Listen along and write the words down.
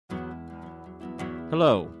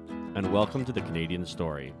Hello, and welcome to the Canadian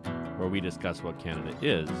Story, where we discuss what Canada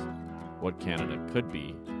is, what Canada could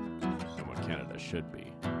be, and what Canada should be.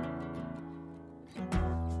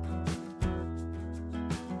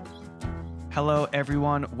 Hello,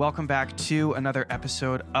 everyone. Welcome back to another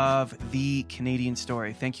episode of The Canadian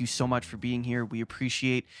Story. Thank you so much for being here. We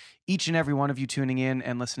appreciate each and every one of you tuning in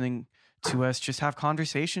and listening to us just have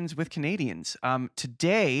conversations with Canadians.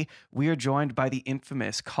 Today, we are joined by the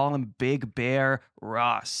infamous Colin Big Bear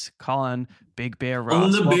Ross. Colin Big Bear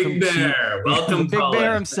Ross. Welcome Big Bear. Welcome, Big Colin.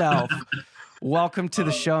 Bear himself. Welcome to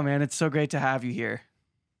the show, man. It's so great to have you here.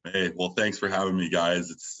 Hey, well, thanks for having me,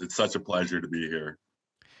 guys. It's such a pleasure to be here.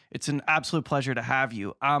 It's an absolute pleasure to have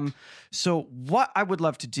you. So what I would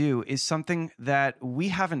love to do is something that we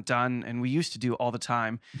haven't done and we used to do all the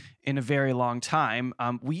time in a very long time.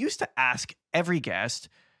 We used to ask every guest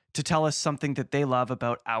to tell us something that they love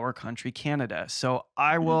about our country, Canada. So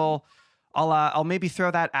I'll maybe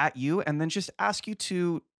throw that at you and then just ask you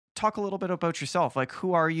to talk a little bit about yourself. Like,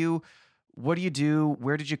 who are you? What do you do?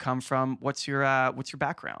 Where did you come from? What's your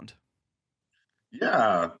background?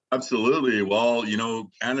 Yeah, absolutely. Well,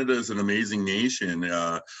 Canada is an amazing nation.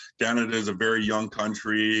 Canada is a very young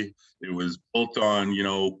country. It was built on,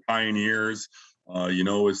 pioneers,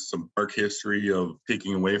 with some dark history of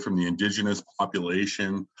taking away from the indigenous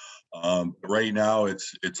population. Right now,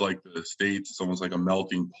 it's like the States. It's almost like a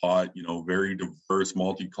melting pot, very diverse,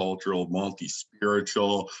 multicultural,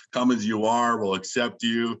 multi-spiritual. Come as you are, we'll accept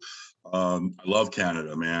you. I love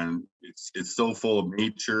Canada, man. It's so full of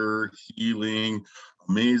nature, healing,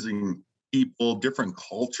 amazing people, different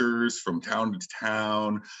cultures from town to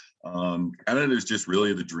town. Canada is just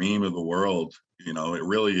really the dream of the world. It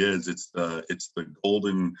really is. It's the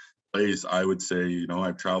golden place, I would say.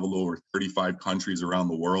 I've traveled over 35 countries around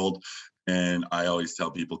the world, and I always tell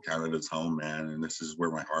people Canada's home, man, and this is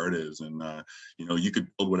where my heart is. And you could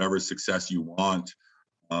build whatever success you want.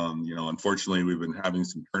 Unfortunately, we've been having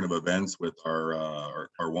some turn of events with our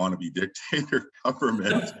wannabe dictator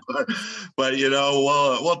government, but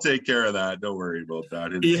we'll take care of that. Don't worry about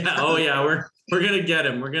that. We're gonna get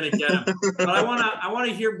him. We're gonna get him. But I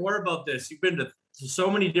wanna hear more about this. You've been to so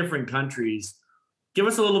many different countries. Give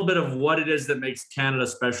us a little bit of what it is that makes Canada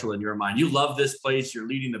special in your mind. You love this place. You're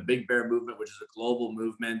leading the Big Bear movement, which is a global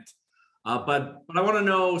movement. But I want to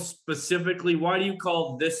know specifically, why do you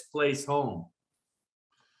call this place home?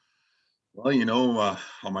 Well,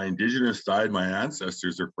 on my indigenous side, my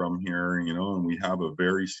ancestors are from here, and we have a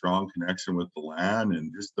very strong connection with the land,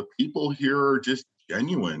 and just the people here are just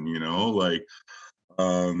genuine, we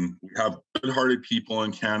have good-hearted people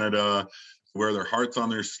in Canada who wear their hearts on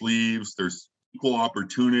their sleeves. There's equal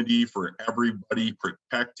opportunity for everybody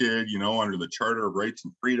protected, under the Charter of Rights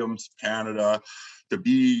and Freedoms of Canada, to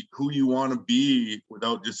be who you want to be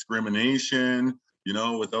without discrimination,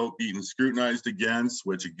 without being scrutinized against,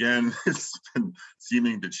 which again has been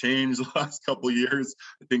seeming to change the last couple of years.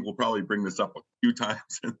 I think we'll probably bring this up a few times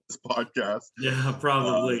in this podcast. Yeah,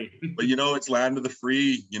 probably. But it's land of the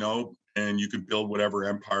free, and you can build whatever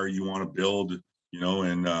empire you want to build,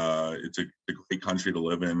 and it's a great country to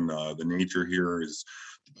live in. The nature here is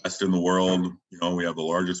the best in the world. We have the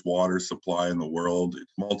largest water supply in the world.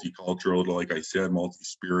 It's multicultural, like I said,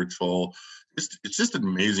 multi-spiritual. It's just an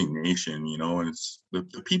amazing nation, and it's the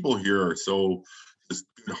people here are so just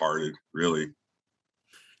good-hearted, really.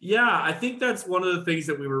 Yeah, I think that's one of the things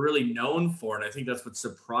that we were really known for, and I think that's what's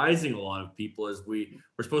surprising a lot of people is we're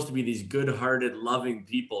supposed to be these good-hearted, loving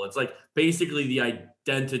people. It's like basically the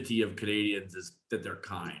identity of Canadians is that they're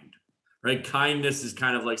kind, right? Kindness is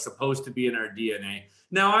kind of like supposed to be in our DNA.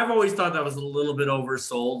 Now, I've always thought that was a little bit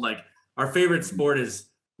oversold. Like our favorite sport is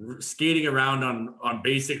skating around on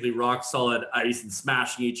basically rock solid ice and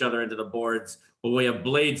smashing each other into the boards, but we have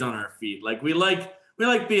blades on our feet. Like we like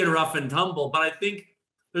being rough and tumble, but I think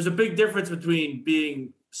there's a big difference between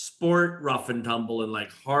being sport rough and tumble and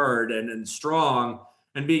like hard and strong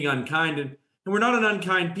and being unkind. And we're not an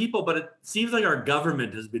unkind people, but it seems like our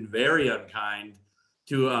government has been very unkind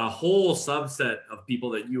to a whole subset of people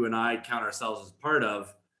that you and I count ourselves as part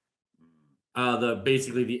of.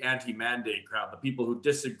 The anti-mandate crowd, the people who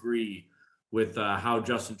disagree with how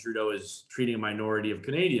Justin Trudeau is treating a minority of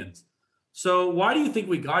Canadians. So why do you think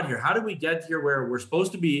we got here? How did we get here where we're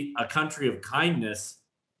supposed to be a country of kindness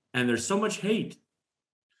and there's so much hate?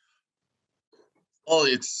 Well,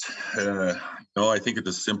 it's, I think it's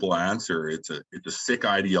a simple answer. It's a sick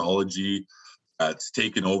ideology that's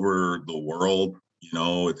taken over the world.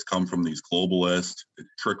 It's come from these globalists. It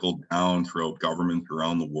trickled down throughout governments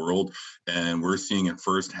around the world, and we're seeing it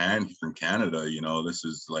firsthand here in Canada. This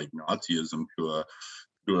is like Nazism to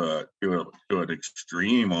to an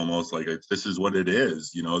extreme, almost like this is what it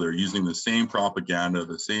is. They're using the same propaganda,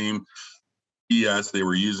 the same BS they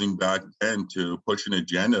were using back then to push an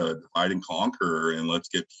agenda, divide and conquer, and let's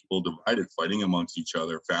get people divided, fighting amongst each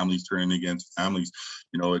other, families turning against families.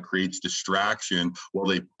 It creates distraction while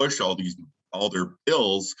they push all their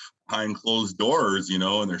bills behind closed doors,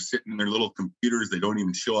 and they're sitting in their little computers. They don't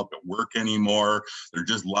even show up at work anymore. They're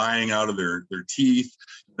just lying out of their teeth,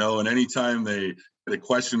 and anytime they get a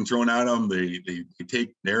question thrown at them, they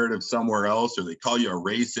take narrative somewhere else, or they call you a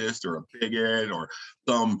racist or a bigot or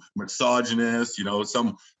some misogynist,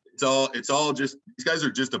 it's all just, these guys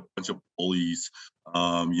are just a bunch of bullies,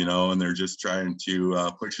 and they're just trying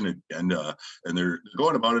to push an agenda, and they're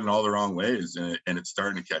going about it in all the wrong ways, and it's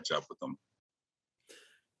starting to catch up with them.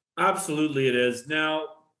 Absolutely, it is. Now,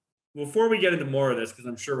 before we get into more of this, because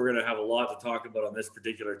I'm sure we're going to have a lot to talk about on this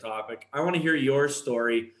particular topic, I want to hear your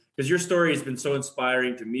story, because your story has been so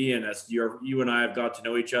inspiring to me. And as you and I have got to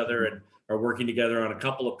know each other and are working together on a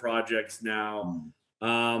couple of projects now,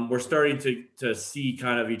 we're starting to see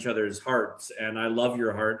kind of each other's hearts. And I love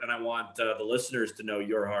your heart, and I want the listeners to know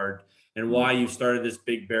your heart and why you started this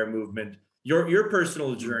Big Bear movement, your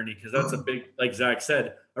personal journey, because that's a big, like Zach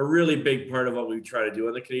said, a really big part of what we try to do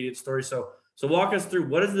on the Canadian Story. So walk us through,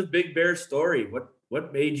 what is the Big Bear story?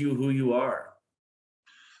 What made you who you are?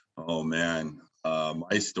 Oh man,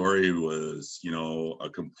 my story was, a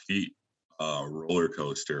complete roller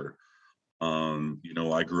coaster.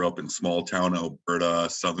 I grew up in small town Alberta,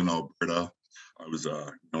 southern Alberta. I was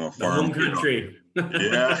a farm home country.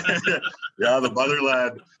 Yeah, yeah, the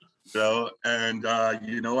motherland. And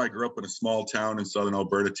I grew up in a small town in southern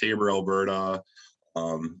Alberta, Tabor, Alberta.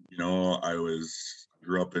 I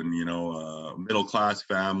grew up in a middle class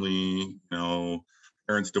family.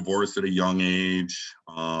 Parents divorced at a young age.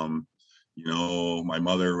 My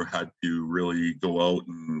mother had to really go out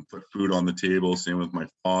and put food on the table. Same with my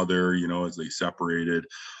father, as they separated.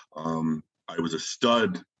 I was a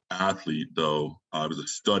stud athlete, though. I was a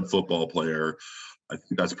stud football player. I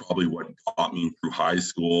think that's probably what got me through high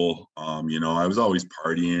school. I was always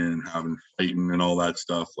partying, fighting and all that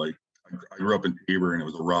stuff. Like, I grew up in Tabor, and it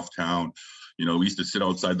was a rough town. We used to sit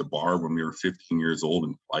outside the bar when we were 15 years old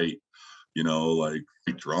and fight, like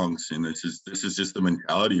drunks. And this is just the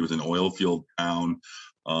mentality. It was an oil field town.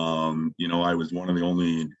 I was one of the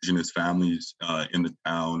only Indigenous families in the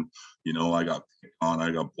town. I got picked on,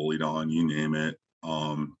 I got bullied on, you name it.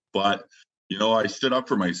 But I stood up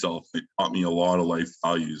for myself. It taught me a lot of life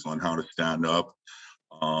values on how to stand up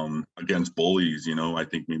against bullies. I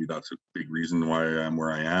think maybe that's a big reason why I am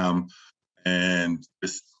where I am. And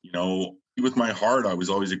just, with my heart, I was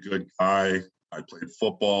always a good guy. I played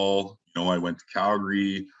football. I went to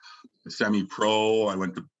Calgary, semi-pro. I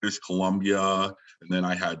went to British Columbia, and then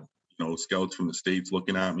I had, scouts from the States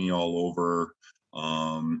looking at me all over.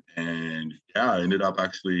 And yeah, I ended up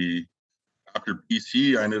actually, after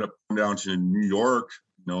BC, I ended up going down to New York,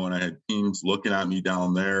 and I had teams looking at me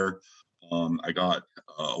down there. I got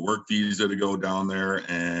a work visa to go down there,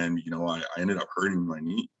 and, I ended up hurting my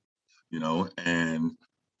knee, and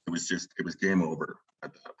it was game over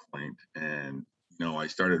at that point. And, I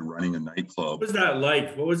started running a nightclub. What was that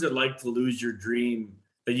like? What was it like to lose your dream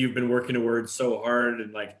that you've been working towards so hard,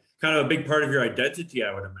 and like kind of a big part of your identity,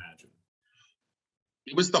 I would imagine?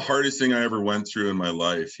 It was the hardest thing I ever went through in my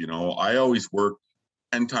life. I always worked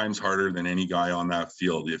 10 times harder than any guy on that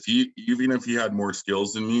field. Even if he had more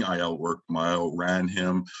skills than me, I outworked him, I outran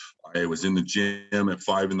him. I was in the gym at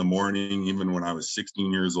 5 a.m. Even when I was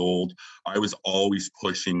 16 years old. I was always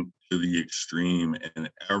pushing to the extreme in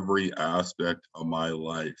every aspect of my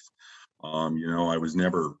life. I was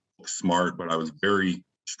never smart, but I was very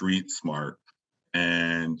street smart.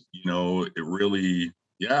 And, it really,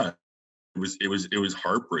 yeah, it was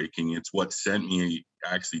heartbreaking. It's what sent me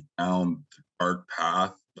actually down the dark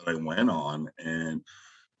path that I went on. And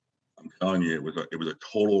I'm telling you, it was a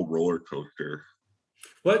total roller coaster.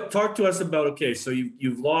 Talk to us about, okay, so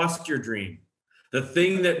you've lost your dream, the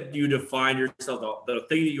thing that you defined yourself, the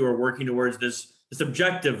thing that you were working towards, this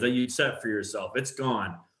objective that you set for yourself, it's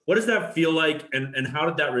gone. What does that feel like? And how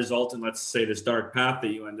did that result in, let's say, this dark path that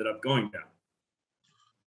you ended up going down?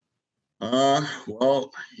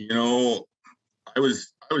 Well, I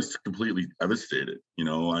was completely devastated.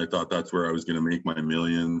 I thought that's where I was going to make my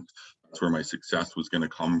millions. That's where my success was going to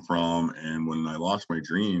come from. And when I lost my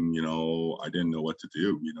dream, I didn't know what to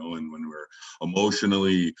do, and when we're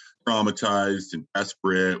emotionally traumatized and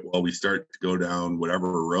desperate, well, we start to go down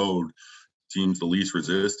whatever road seems the least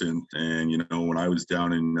resistant. And, when I was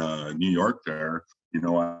down in New York there,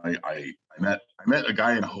 I met a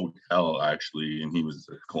guy in a hotel, actually, and he was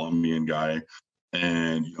a Colombian guy.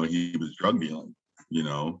 and he was drug dealing,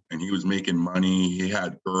 and he was making money. He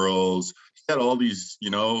had girls. He had all these,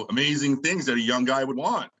 amazing things that a young guy would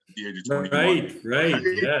want at the age of 21. Right.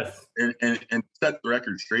 Yes. And set the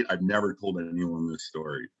record straight, I've never told anyone this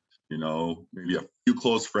story. Maybe a few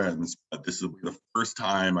close friends, but this is the first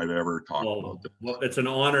time I've ever talked about this. Well, it's an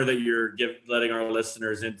honor that you're letting our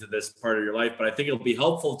listeners into this part of your life, but I think it'll be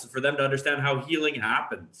helpful for them to understand how healing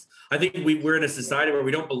happens. I think we're in a society where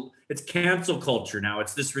we don't, it's cancel culture now.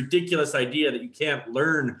 It's this ridiculous idea that you can't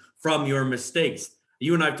learn from your mistakes.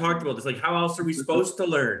 You and I've talked about this, like, how else are we supposed to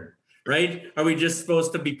learn? Right? Are we just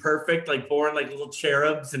supposed to be perfect, like born like little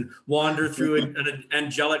cherubs and wander through an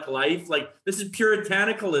angelic life? Like, this is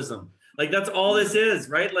puritanicalism. Like, that's all this is,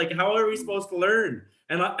 right? Like, how are we supposed to learn?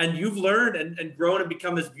 And you've learned and grown and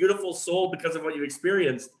become this beautiful soul because of what you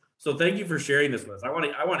experienced. So thank you for sharing this with us. I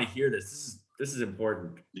want to hear this. This is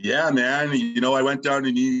important. Yeah, man. I went down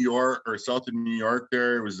to New York, or south of New York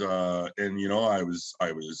there. It was I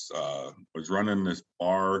was running this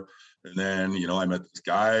bar. And then, I met this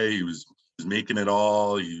guy. He was making it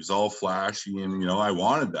all. He was all flashy. And, I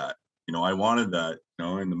wanted that.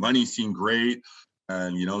 And the money seemed great.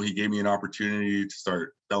 And, he gave me an opportunity to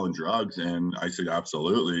start selling drugs. And I said,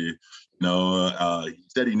 absolutely. He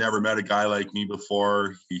said he never met a guy like me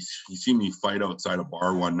before. He seen me fight outside a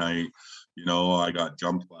bar one night. I got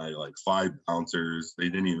jumped by like 5 bouncers. They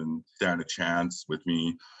didn't even stand a chance with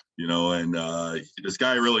me. And this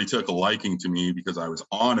guy really took a liking to me because I was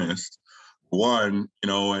honest, one,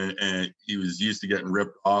 and he was used to getting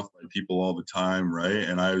ripped off by people all the time, right?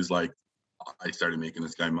 And I was like, I started making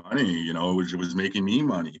this guy money, which was making me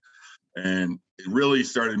money. And it really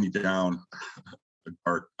started me down a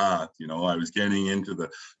dark path. I was getting into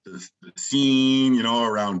the scene,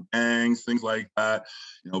 around gangs, things like that,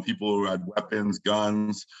 people who had weapons,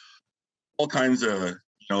 guns, all kinds of,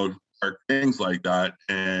 things like that.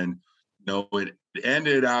 And it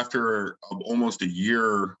ended after almost a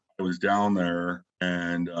year. I was down there,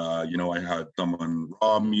 and I had someone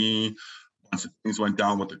rob me. Once things went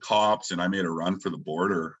down with the cops, and I made a run for the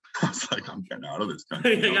border. I was like, I'm getting out of this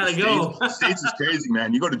country. You gotta go. The States is crazy,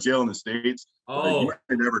 man. You go to jail in the States, you might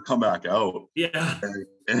never come back out. Yeah.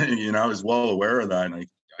 And I was well aware of that, and I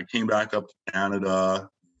came back up to Canada.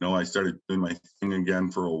 I started doing my thing again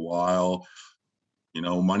for a while.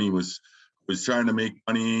 Money was trying to make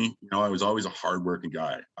money. I was always a hardworking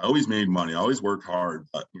guy. I always made money. I always worked hard,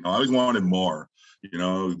 but I always wanted more.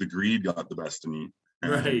 The greed got the best of me.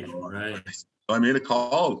 And, right. So I made a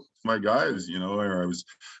call to my guys. Where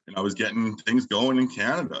I was getting things going in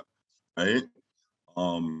Canada, right?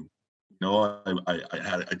 I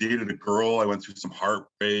dated a girl. I went through some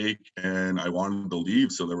heartbreak, and I wanted to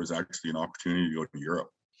leave. So there was actually an opportunity to go to Europe.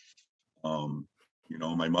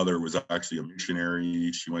 My mother was actually a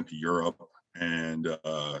missionary. She went to Europe, and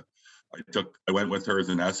I went with her as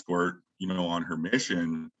an escort, on her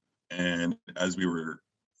mission. And as we were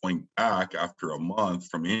going back after a month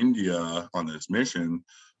from India on this mission,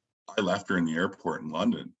 I left her in the airport in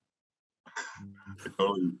London.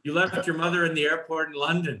 You left your mother in the airport in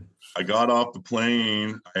London. I got off the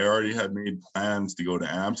plane. I already had made plans to go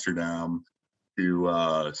to Amsterdam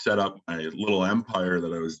to set up my little empire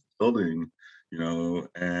that I was building.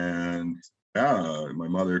 And yeah, my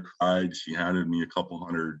mother cried. She handed me a couple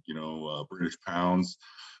hundred, British pounds,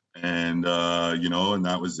 and and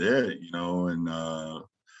that was it. And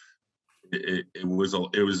it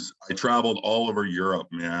was. I traveled all over Europe,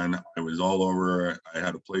 man. I was all over. I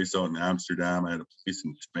had a place out in Amsterdam. I had a place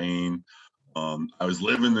in Spain. I was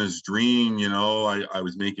living this dream. I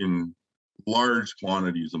was making large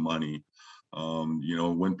quantities of money.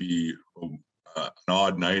 It wouldn't be an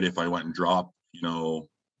odd night if I went and dropped,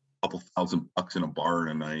 a couple $1,000 in a bar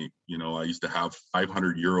in a night. I used to have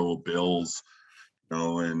 500 euro bills,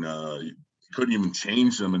 and couldn't even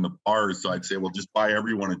change them in the bars. So I'd say, well, just buy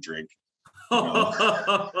everyone a drink.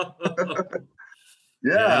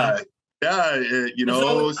 Yeah. So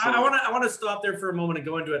I want to stop there for a moment and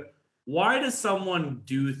go into it. Why does someone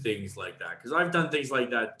do things like that? Because I've done things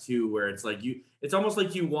like that too, where it's like it's almost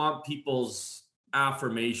like you want people's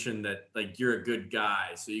affirmation that like you're a good guy.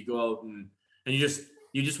 So you go out and you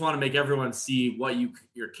just want to make everyone see what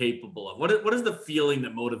you're capable of. What is the feeling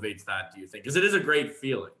that motivates that, do you think? Because it is a great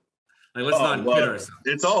feeling. Like, let's not kid ourselves.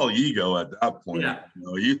 It's all ego at that point. Yeah.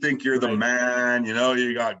 You think you're the man,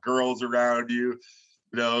 you got girls around you.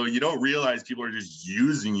 You don't realize people are just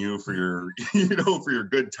using you for your, for your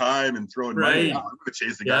good time and throwing money out. I'm going to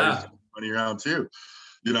chase the guy who's throwing money around too.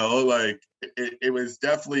 It was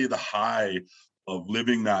definitely the high of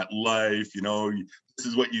living that life. This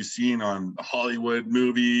is what you've seen on Hollywood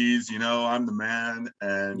movies. I'm the man.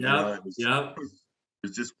 And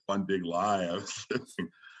was just one big lie I was living.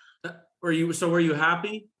 Were you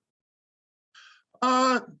happy?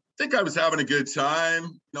 I think I was having a good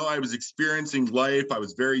time. I was experiencing life. I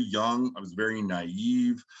was very young. I was very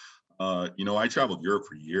naive. I traveled Europe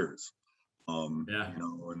for years. Yeah.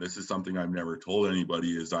 And this is something I've never told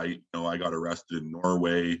anybody is I got arrested in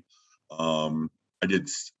Norway. I did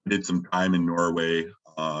some time in Norway.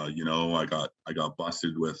 I got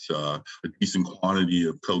busted with a decent quantity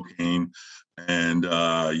of cocaine, and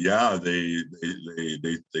they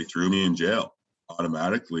threw me in jail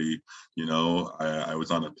automatically. I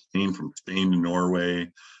was on a plane from Spain to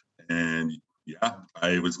Norway, and yeah,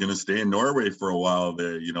 I was going to stay in Norway for a while.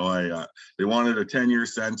 They wanted a 10-year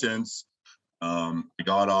sentence. I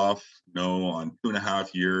got off, on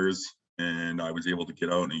 2.5 years, and I was able to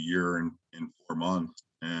get out in a year and in 4 months.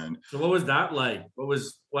 And so what was that like? What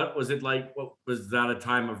was it like? What was that, a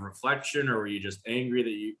time of reflection, or were you just angry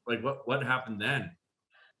that you like what happened then?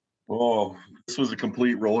 oh, this was a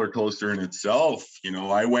complete roller coaster in itself.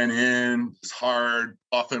 I went in, it's hard,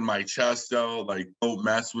 puffing my chest out, like, don't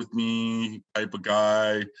mess with me type of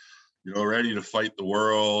guy, ready to fight the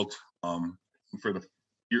world. For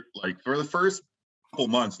the first couple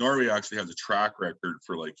months, Norway actually has a track record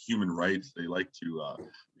for like human rights. They like to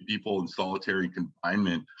be people in solitary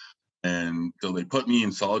confinement, and so they put me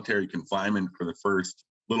in solitary confinement for the first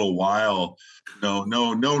little while. No,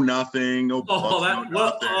 nothing, no books, no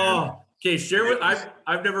nothing. Okay. Share with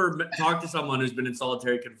I've never talked to someone who's been in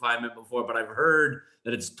solitary confinement before, but I've heard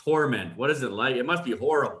that it's torment. What is it like? It must be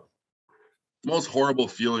horrible. The most horrible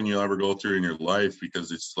feeling you'll ever go through in your life,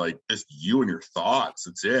 because it's like just you and your thoughts.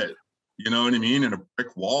 That's it. You know what I mean? And a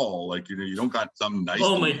brick wall, like you don't got something nice.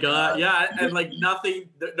 Oh my God, yeah, and like nothing,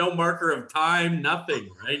 no marker of time, nothing,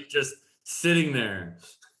 right? Just sitting there.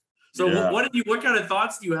 So Yeah. what kind of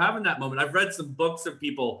thoughts do you have in that moment? I've read some books of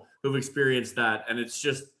people who've experienced that, and it's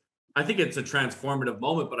just, I think it's a transformative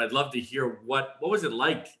moment. But I'd love to hear what was it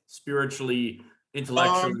like spiritually,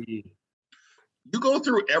 intellectually. You go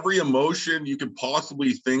through every emotion you could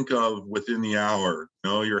possibly think of within the hour.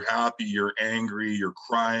 You're happy, you're angry, you're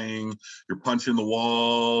crying, you're punching the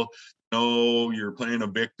wall. You're playing a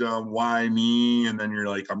victim. Why me? And then you're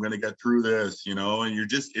like, I'm gonna get through this. And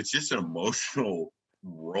it's just an emotional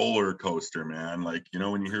roller coaster, man. Like,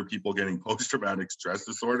 when you hear people getting post-traumatic stress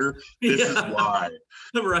disorder, this is why.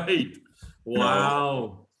 Right.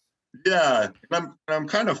 Wow. Yeah, I'm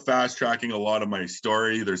kind of fast tracking a lot of my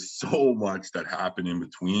story. There's so much that happened in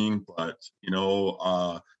between, but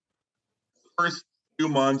first few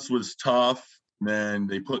months was tough. And then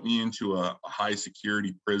they put me into a high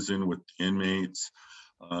security prison with inmates.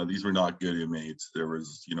 These were not good inmates. There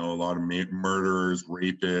was, a lot of murderers,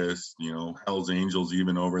 rapists, Hell's Angels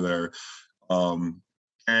even over there,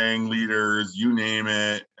 gang leaders, you name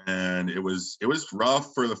it. And it was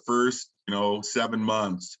rough for the first 7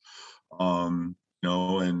 months. And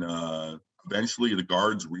eventually the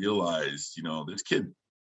guards realized, this kid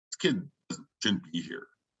shouldn't be here.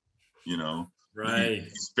 Right.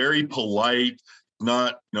 He's very polite,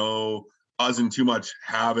 not causing too much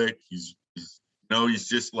havoc. He's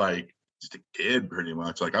just a kid pretty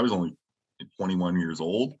much. Like, I was only 21 years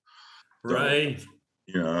old. Right. So,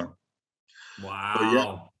 yeah.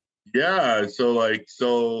 Wow. Yeah. So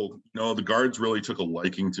the guards really took a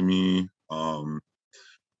liking to me.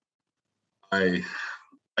 I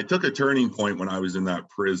took a turning point when I was in that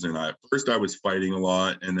prison. First I was fighting a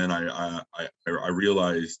lot, and then I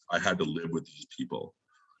realized I had to live with these people.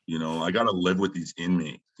 I got to live with these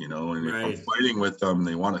inmates. And right. If I'm fighting with them,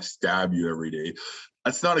 they want to stab you every day.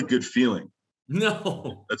 That's not a good feeling.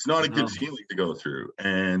 No, that's not a good feeling to go through.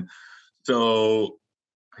 And so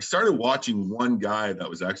I started watching one guy that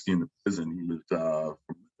was actually in the prison. He was from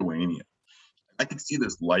Lithuania. I could see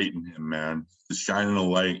this light in him, man, just shining a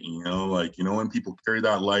light, when people carry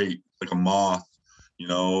that light like a moth, in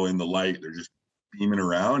the light, they're just beaming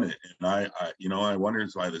around it. And I wonder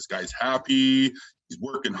why this guy's happy. He's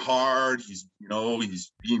working hard. He's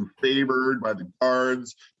being favored by the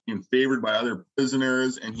guards, being favored by other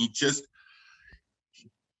prisoners. And he just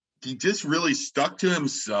really stuck to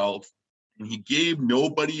himself, and he gave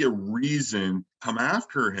nobody a reason to come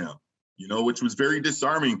after him. Which was very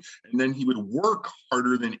disarming. And then he would work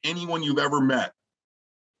harder than anyone you've ever met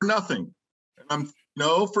for nothing. And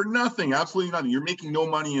for nothing, absolutely nothing. You're making no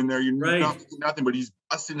money in there. You're not making nothing, but he's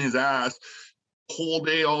busting his ass whole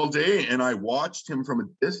day, all day. And I watched him from a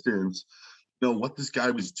distance, what this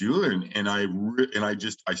guy was doing. And I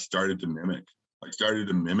started to mimic. I started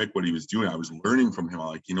to mimic what he was doing. I was learning from him. I'm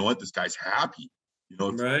like, what? This guy's happy.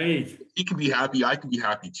 If he can be happy, I can be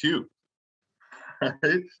happy too.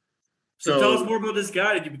 Right? So tell us more about this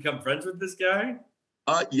guy. Did you become friends with this guy?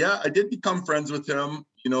 Yeah, I did become friends with him.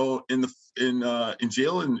 You know, in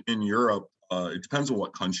jail in Europe, it depends on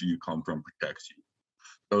what country you come from protects you.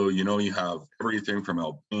 So, you know, you have everything from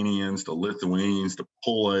Albanians to Lithuanians to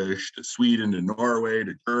Polish to Sweden to Norway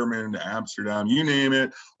to German to Amsterdam, you name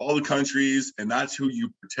it, all the countries, and that's who you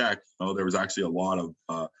protect. You know, there was actually a lot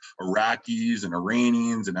of Iraqis and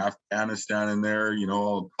Iranians and Afghanistan in there, you know,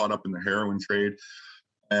 all caught up in the heroin trade.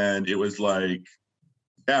 And it was like,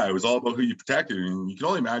 yeah, it was all about who you protected. And you can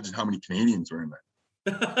only imagine how many Canadians were in there.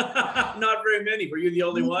 Not very many. Were you the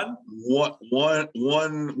only one?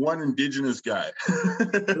 One Indigenous guy.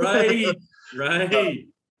 Right. You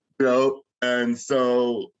know, and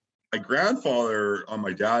so my grandfather on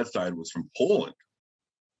my dad's side was from Poland,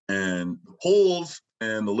 and the Poles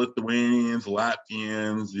and the Lithuanians,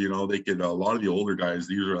 Latvians, you know, they could, a lot of the older guys,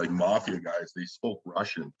 these are like mafia guys, they spoke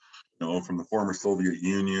Russian, you know, from the former Soviet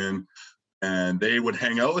Union. And they would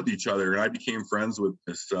hang out with each other, and I became friends with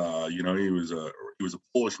this. You know, he was a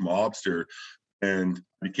Polish mobster, and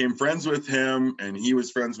I became friends with him. And he was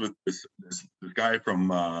friends with this guy from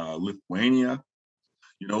Lithuania,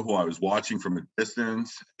 you know, who I was watching from a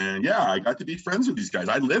distance. And yeah, I got to be friends with these guys.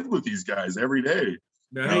 I lived with these guys every day.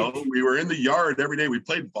 Right. You know, we were in the yard every day. We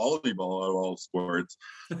played volleyball out of all sports.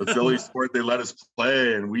 The silly sport they let us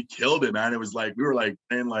play, and we killed it, man. It was like we were like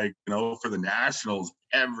playing like, you know, for the nationals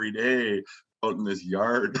every day out in this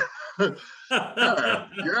yard.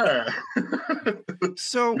 yeah.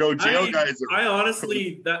 So, you know, jail guys are. I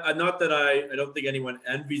honestly, not that I don't think anyone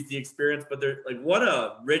envies the experience, but they're like, what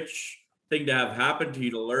a rich thing to have happen to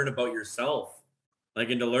you to learn about yourself, like,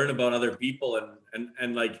 and to learn about other people,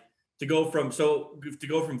 and like. To go from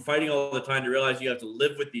fighting all the time to realize you have to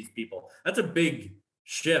live with these people. That's a big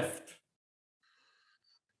shift.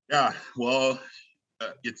 Yeah, well,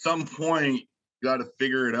 at some point you got to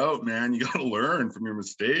figure it out, man. You got to learn from your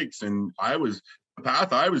mistakes. And the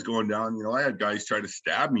path I was going down, you know, I had guys try to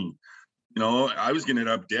stab me. You know, I was going to end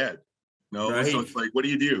up dead. You know, right. So it's like, what do?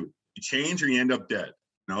 You change or you end up dead.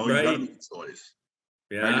 You know, right. You got to make a choice.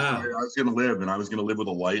 Yeah. I was going to live, and I was going to live with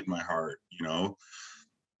a light in my heart, you know.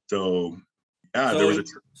 So, yeah, there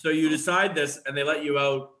was so you decide this, and they let you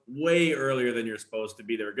out way earlier than you're supposed to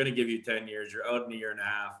be. They were going to give you 10 years. You're out in a year and a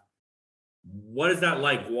half. What is that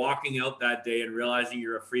like, walking out that day and realizing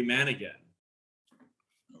you're a free man again?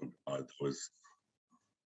 It was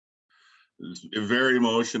very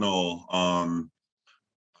emotional. I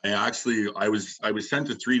was sent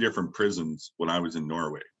to 3 different prisons when I was in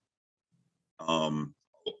Norway.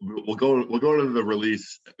 We'll go to the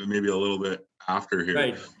release maybe a little bit after here.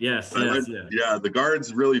 Right. Yes. Yeah. The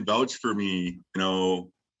guards really vouched for me, you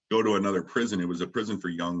know, go to another prison. It was a prison for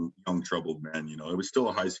young troubled men. You know, it was still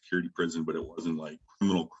a high security prison, but it wasn't like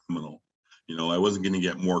criminal. You know, I wasn't going to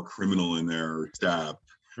get more criminal in there or stabbed.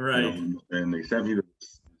 Right. You know? And they sent me to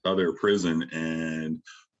this other prison, and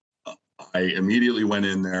I immediately went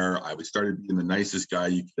in there. I started being the nicest guy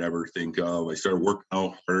you could ever think of. I started working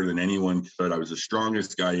out harder than anyone could. I was the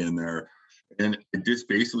strongest guy in there. And it just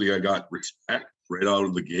basically, I got respect right out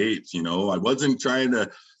of the gates. You know, I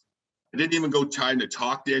didn't even go trying to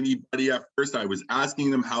talk to anybody at first. I was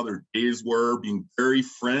asking them how their days were, being very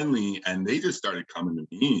friendly, and they just started coming to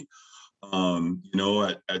me. You know,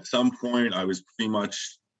 at some point I was pretty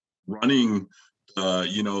much running,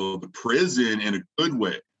 you know, the prison in a good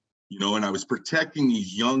way. You know, and I was protecting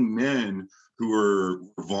these young men who were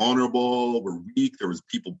vulnerable, were weak. There was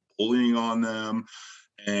people bullying on them.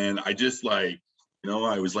 And I just I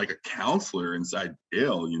was like a counselor inside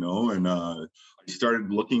jail, you know, and I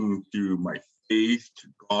started looking to my faith, to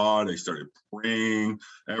God. I started praying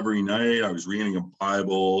every night. I was reading a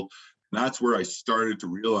Bible. And that's where I started to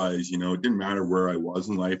realize, you know, it didn't matter where I was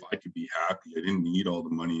in life. I could be happy. I didn't need all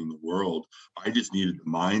the money in the world. I just needed the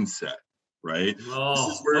mindset. Right.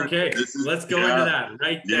 Oh, okay. Let's go into that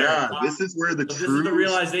right there. Yeah, this is where the This is the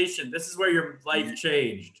realization. This is where your life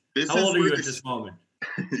changed. How old are you at this moment?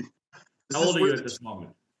 How old are you at this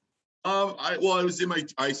moment? I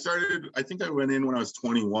think I went in when I was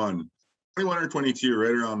 21 or 22,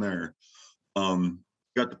 right around there.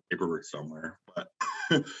 Got the paperwork somewhere, but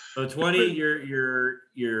so 20,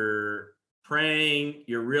 you're praying,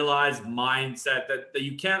 you realize mindset that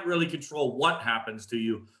you can't really control what happens to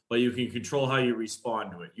you, but you can control how you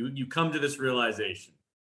respond to it. You come to this realization,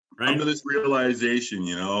 right? Come to this realization,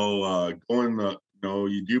 you know, you know,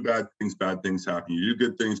 you do bad things happen. You do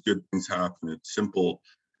good things happen. It's simple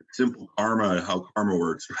karma, how karma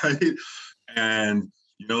works, right? And,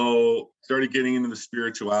 you know, started getting into the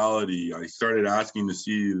spirituality. I started asking to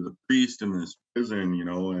see the priest in this prison, you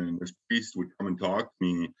know, and this priest would come and talk to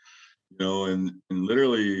me, you know, and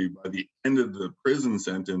literally by the end of the prison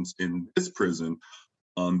sentence in this prison,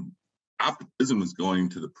 Half the prison was going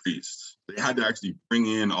to the priests. They had to actually bring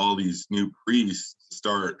in all these new priests to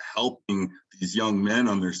start helping these young men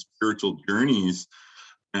on their spiritual journeys.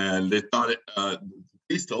 And they thought the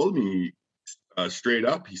priest told me straight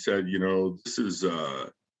up, he said, this is,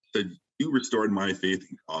 said, you restored my faith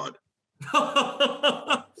in God.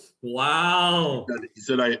 Wow. He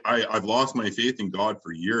said, I've lost my faith in God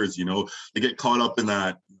for years. They get caught up in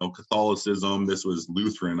that, Catholicism. This was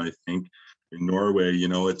Lutheran, I think, in Norway.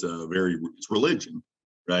 It's religion,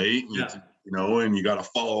 right? Yeah. And you got to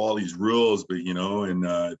follow all these rules, but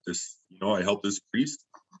I helped this priest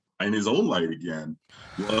find his own light again.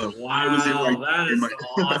 Well, wow, that is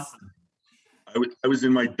awesome. I was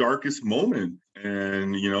in my darkest moment,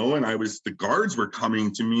 and the guards were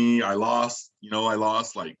coming to me. I lost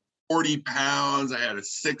like 40 pounds. I had a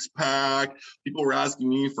 6-pack. People were asking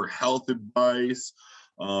me for health advice.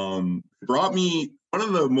 Brought me, one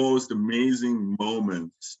of the most amazing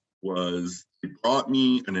moments was they brought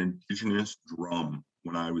me an indigenous drum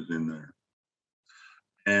when I was in there.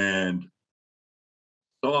 And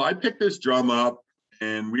so I picked this drum up,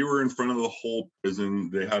 and we were in front of the whole prison.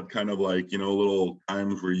 They had kind of like, little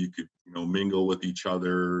times where you could, mingle with each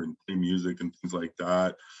other and play music and things like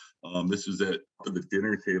that. This was at the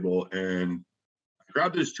dinner table, and I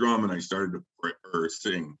grabbed this drum and I started to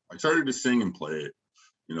sing. I started to sing and play it,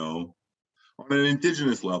 on an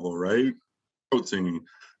indigenous level, right? Throat singing.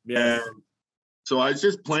 Yes. And so I was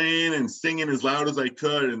just playing and singing as loud as I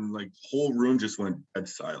could, and like the whole room just went dead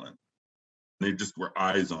silent. They just were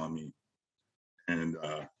eyes on me. And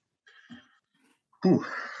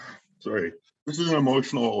sorry, this is an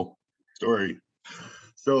emotional story.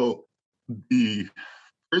 So the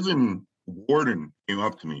prison warden came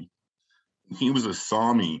up to me. He was a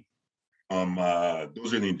Sami.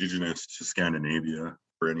 Those are the indigenous to Scandinavia.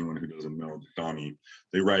 For anyone who doesn't know, the Sami,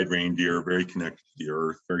 they ride reindeer, very connected to the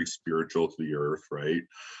earth, very spiritual to the earth, right?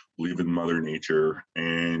 Believe in Mother Nature.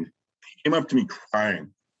 And he came up to me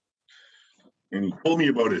crying. And he told me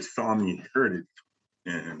about his Sami heritage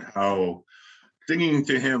and how singing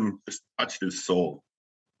to him just touched his soul.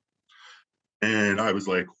 And I was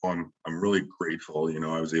like, well, I'm really grateful,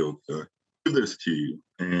 I was able to give this to you.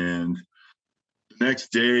 And the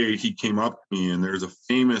next day he came up to me, and there's a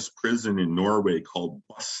famous prison in Norway called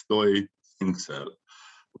Bastøy Fengsel.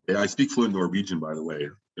 Okay, I speak fluent Norwegian, by the way.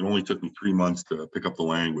 It only took me 3 months to pick up the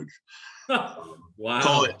language. Wow.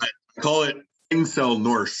 I call it Fengsel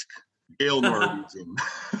Norsk. Gail Norwegian.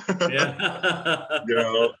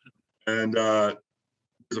 Yeah. And there's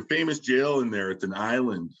a famous jail in there. It's an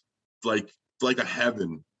island. It's like a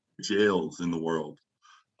heaven, jails in the world.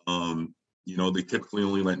 They typically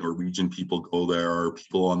only let Norwegian people go there,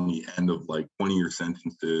 people on the end of like 20-year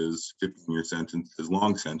sentences, 15-year sentences,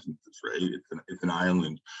 long sentences, right? It's an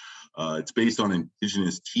island. It's based on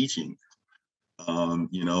indigenous teaching. And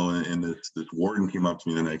this warden came up to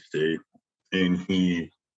me the next day, and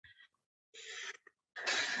he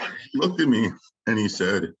looked at me and he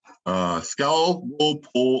said, "Skal go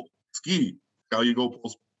pole ski. Skal you go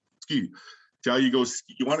pole ski? Shall you go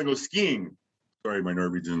ski? You want to go skiing?" Sorry, my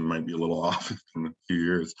Norwegian might be a little off. It's been a few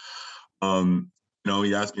years.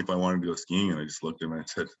 He asked me if I wanted to go skiing, and I just looked at him and I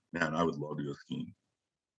said, "Man, I would love to go skiing.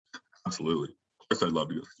 Absolutely. Of course I'd love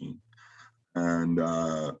to go skiing." And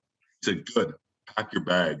he said, "Good. Pack your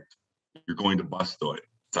bag. You're going to Bastøy.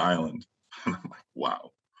 It's island." And I'm like,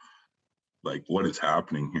 wow. Like, what is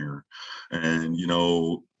happening here? And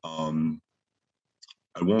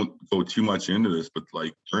I won't go too much into this, but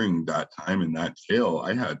like during that time in that jail,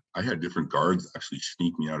 I had different guards actually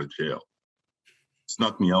sneak me out of jail,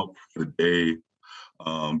 snuck me out for the day,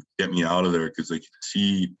 get me out of there because they could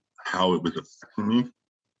see how it was affecting me.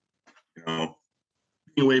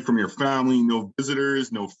 Being away from your family, no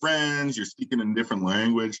visitors, no friends, you're speaking in a different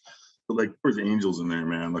language. But like, there's angels in there,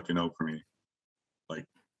 man, looking out for me. Like,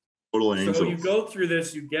 total angels. So you go through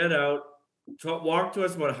this, you get out. Walk to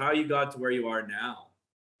us about how you got to where you are now.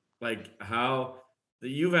 Like how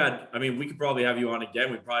you've had, we could probably have you on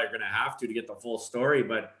again. We probably are going to have to get the full story,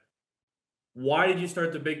 but why did you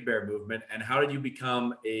start the Big Bear movement, and how did you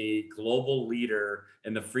become a global leader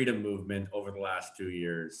in the freedom movement over the last 2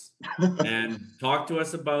 years? And talk to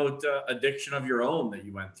us about addiction of your own that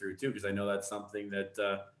you went through too, because I know that's something that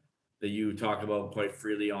you talk about quite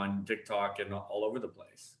freely on TikTok and all over the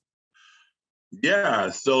place.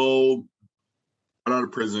 Yeah. So I got out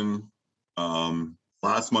of prison.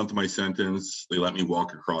 Last month of my sentence, they let me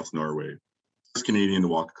walk across Norway. First Canadian to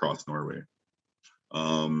walk across Norway.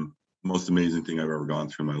 Most amazing thing I've ever gone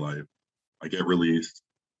through in my life. I get released.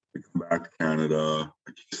 I come back to Canada.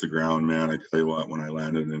 I kiss the ground, man. I tell you what, when I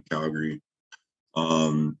landed in Calgary,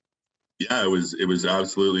 Yeah, it was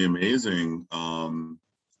absolutely amazing.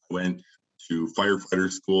 Went to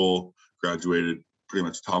firefighter school, graduated pretty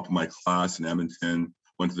much top of my class in Edmonton,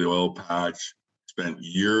 went to the oil patch, spent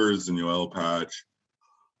years in the oil patch.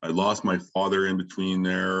 I lost my father in between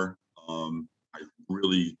there. I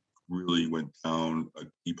really, really went down a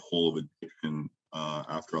deep hole of addiction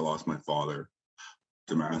after I lost my father.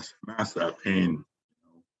 To mask that pain.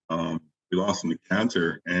 We lost him to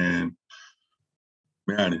cancer, and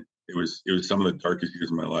man, it was some of the darkest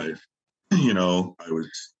years of my life. I was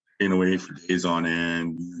staying away for days on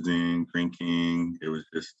end, using, drinking. It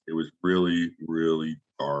was really, really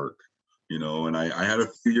dark, and I had a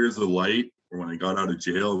few years of light when I got out of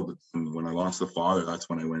jail, but when I lost the father, that's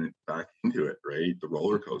when I went back into it, right? The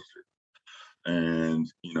roller coaster.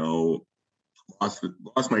 And,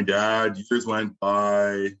 lost my dad, years went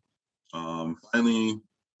by. Finally,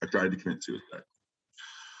 I tried to commit suicide.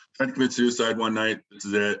 Tried to commit suicide one night. This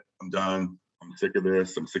is it. I'm done. I'm sick of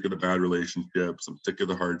this. I'm sick of the bad relationships. I'm sick of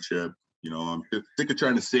the hardship. I'm sick of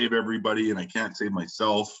trying to save everybody and I can't save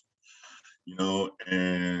myself.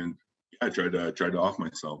 And yeah, I tried to off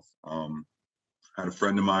myself. Had a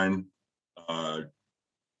friend of mine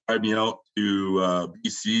drive me out to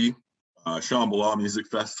BC, Shambhala Music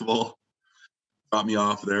Festival. Got me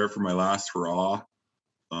off there for my last hurrah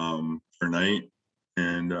for night.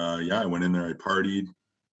 And I went in there, I partied,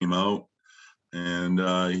 came out, and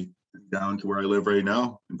down to where I live right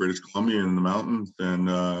now in British Columbia in the mountains. And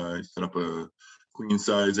I set up a queen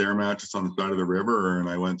size air mattress on the side of the river, and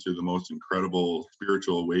I went through the most incredible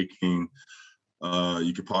spiritual awakening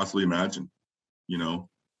you could possibly imagine.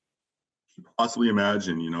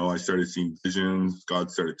 I started seeing visions.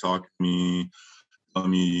 God started talking to me,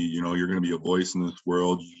 telling me, you're going to be a voice in this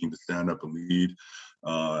world. You need to stand up and lead.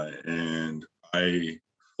 And I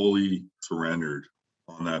fully surrendered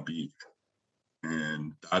on that beach.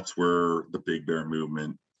 And that's where the Big Bear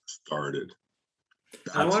movement started.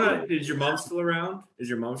 Is your mom still around?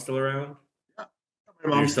 Yeah. My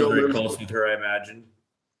mom You're still very close with her, I imagine.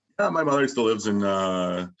 Yeah, my mother still lives in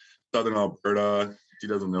southern Alberta. She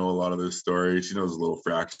doesn't know a lot of this story. She knows little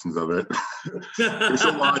fractions of it.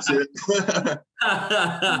 She'll watch it.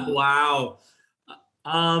 Wow.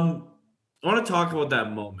 I want to talk about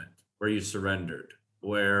that moment where you surrendered,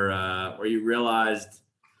 where you realized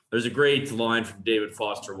there's a great line from David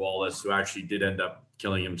Foster Wallace, who actually did end up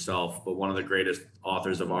killing himself, but one of the greatest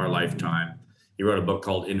authors of our lifetime. He wrote a book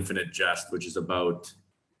called Infinite Jest, which is about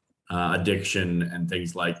addiction and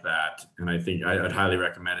things like that. And I think I'd highly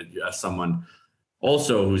recommend it as someone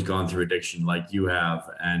also who's gone through addiction like you have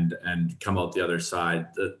and come out the other side.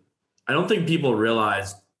 I don't think people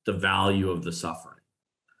realize the value of the suffering,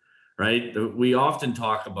 right? We often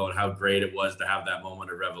talk about how great it was to have that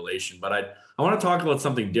moment of revelation, but I want to talk about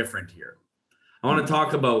something different here. I want to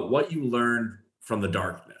talk about what you learned from the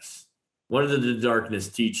darkness. What did the darkness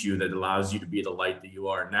teach you that allows you to be the light that you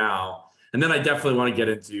are now? And then I definitely want to get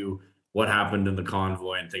into what happened in the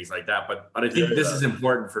convoy and things like that. But I think this is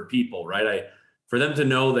important for people, right? For them to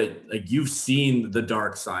know that like you've seen the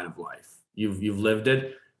dark side of life, you've lived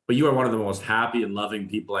it, but you are one of the most happy and loving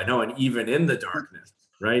people I know. And even in the darkness,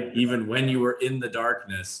 right? Even when you were in the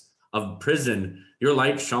darkness of prison, your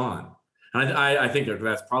light shone. And I think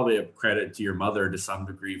that's probably a credit to your mother to some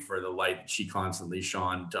degree for the light she constantly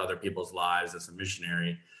shone to other people's lives as a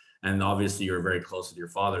missionary. And obviously you're very close with your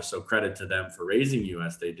father. So credit to them for raising you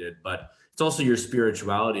as they did, but it's also your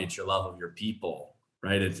spirituality. It's your love of your people,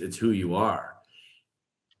 right? It's who you are.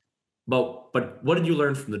 But what did you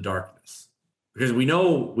learn from the darkness? Because we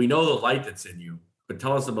know the light that's in you, but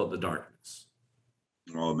tell us about the darkness.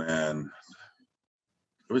 Oh man,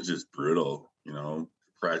 it was just brutal,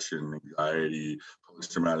 depression, anxiety,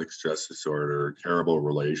 post-traumatic stress disorder, terrible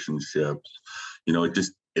relationships.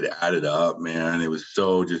 It added up, man. It was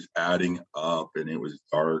so just adding up, and it was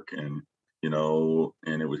dark, and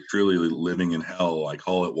and it was truly living in hell. I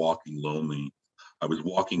call it walking lonely. I was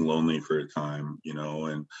walking lonely for a time,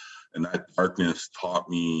 and that darkness taught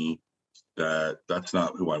me that that's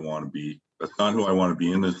not who I want to be. That's not who I want to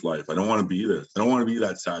be in this life. I don't want to be this. I don't want to be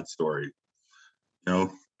that sad story.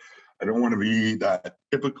 I don't want to be that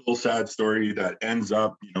typical sad story that ends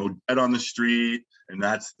up, dead on the street. And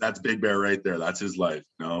that's Big Bear right there. That's his life.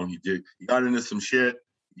 He got into some shit,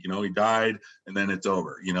 he died, and then it's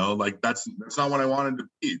over. That's not what I wanted to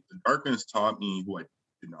be. The darkness taught me who I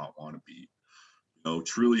did not want to be.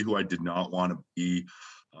 Truly who I did not want to be.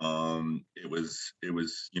 It was,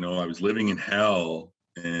 I was living in hell,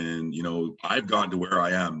 and, I've gotten to where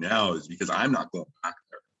I am now is because I'm not going back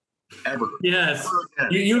there ever. Yes.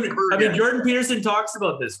 Ever again. Jordan Peterson talks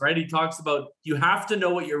about this, right? He talks about you have to know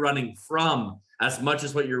what you're running from as much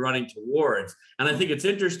as what you're running towards. And I think it's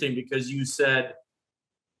interesting because you said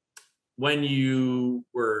when you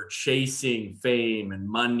were chasing fame and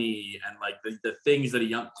money and like the things that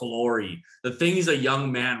the things a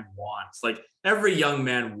young man wants, like every young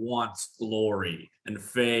man wants glory and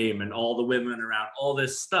fame and all the women around, all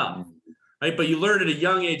this stuff, right? But you learn at a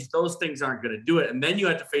young age, those things aren't going to do it. And then you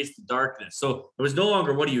had to face the darkness. So it was no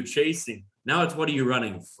longer, what are you chasing? Now it's, what are you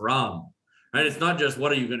running from, right? It's not just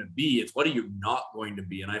what are you going to be, it's what are you not going to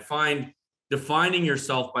be. And I find defining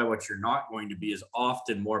yourself by what you're not going to be is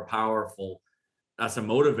often more powerful as a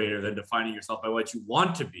motivator than defining yourself by what you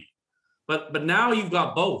want to be. But now you've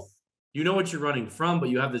got both. You know what you're running from, but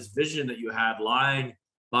you have this vision that you had lying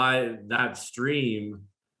by that stream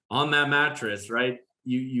on that mattress, right?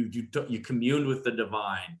 You communed with the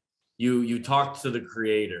divine. You talked to the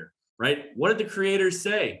creator, right? What did the creator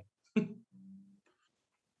say?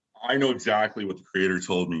 I know exactly what the creator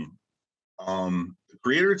told me. The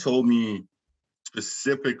creator told me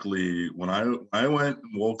specifically when I went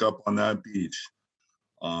and woke up on that beach,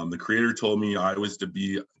 the creator told me I was to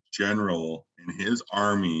be a general in his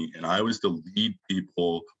army, and I was to lead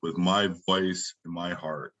people with my voice and my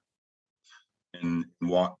heart, and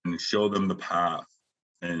walk and show them the path.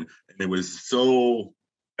 And it was so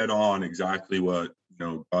head on exactly what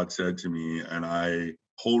God said to me, and I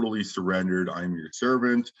totally surrendered. I'm your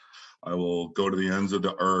servant. I will go to the ends of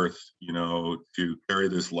the earth, to carry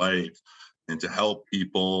this light and to help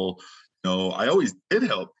people. I always did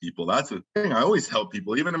help people. That's the thing. I always help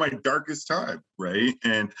people, even in my darkest time, right?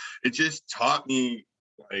 And it just taught me,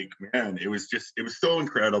 like, man, it was so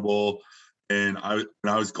incredible. And I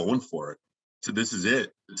was going for it. So this is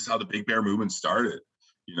it. This is how the Big Bear movement started,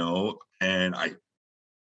 and I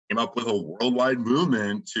came up with a worldwide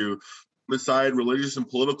movement to aside religious and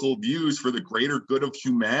political views for the greater good of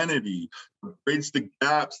humanity, to bridge the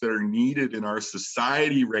gaps that are needed in our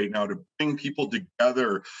society right now, to bring people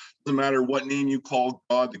together. Doesn't matter what name you call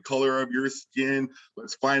God, the color of your skin.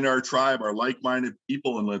 Let's find our tribe, our like-minded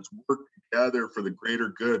people, and let's work together for the greater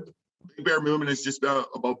good. The Big Bear movement is just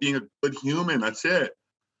about being a good human. That's it.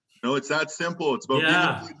 It's that simple. It's about being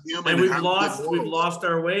a good human. And we've lost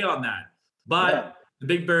our way on that. But the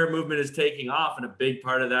Big Bear movement is taking off, and a big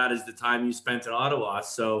part of that is the time you spent in Ottawa.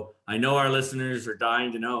 So I know our listeners are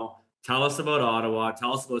dying to know. Tell us about Ottawa.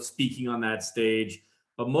 Tell us about speaking on that stage.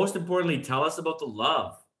 But most importantly, tell us about the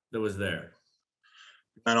love that was there.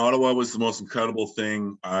 And Ottawa was the most incredible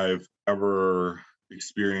thing I've ever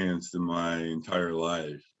experienced in my entire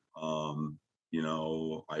life.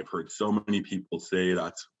 I've heard so many people say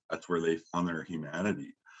that's where they found their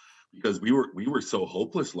humanity. Because we were so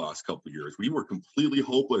hopeless last couple of years. We were completely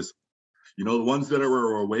hopeless. The ones that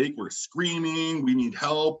were awake were screaming, we need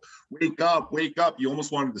help, wake up, wake up. You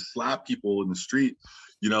almost wanted to slap people in the street,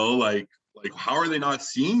 like how are they not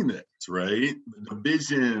seeing this, right? The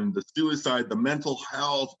vision, the suicide, the mental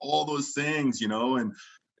health, all those things, and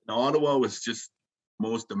Ottawa was just the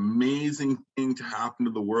most amazing thing to happen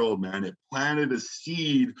to the world, man. It planted a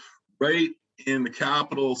seed right in the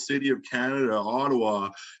capital city of Canada,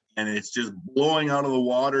 Ottawa, and it's just blowing out of the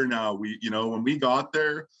water now. When we got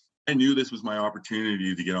there, I knew this was my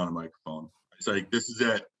opportunity to get on a microphone. It's like, this is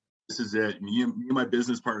it. This is it. Me and my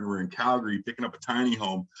business partner were in Calgary picking up a tiny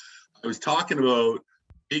home. I was talking about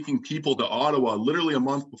taking people to Ottawa literally a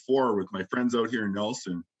month before with my friends out here in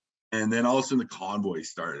Nelson. And then all of a sudden the convoy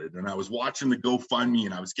started, and I was watching the GoFundMe,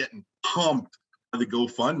 and I was getting pumped by the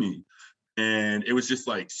GoFundMe. And it was just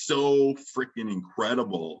like so freaking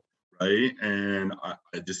incredible. Right. And I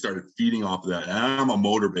just started feeding off of that. And I'm a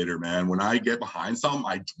motivator, man. When I get behind something,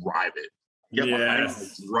 I drive it. Behind it, I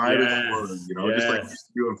drive it forward, just like we used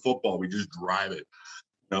to do in football. We just drive it,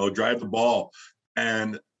 drive the ball.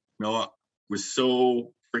 And, it was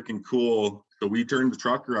so freaking cool. So we turned the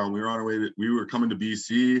truck around. We were on our way we were coming to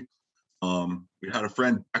BC. We had a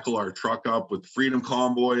friend tackle our truck up with Freedom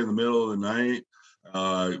Convoy in the middle of the night.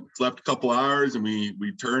 Slept a couple hours, and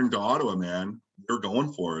we turned to Ottawa, man. We're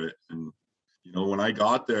going for it. And when I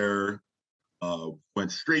got there,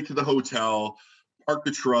 went straight to the hotel, parked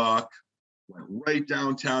the truck, went right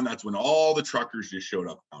downtown. That's when all the truckers just showed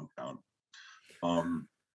up downtown.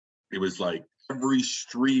 It was like every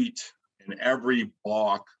street and every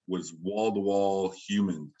block was wall-to-wall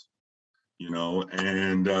humans,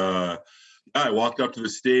 and I walked up to the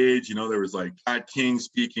stage. There was like Pat King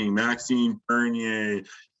speaking, Maxine Bernier,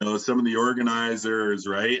 some of the organizers,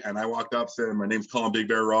 right? And I walked up, said, "My name's Colin Big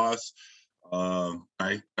Bear Ross.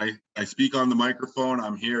 I speak on the microphone.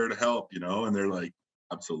 I'm here to help," And they're like,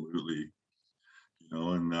 "Absolutely,"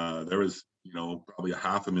 And there was, probably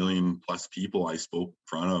 500,000 plus people I spoke in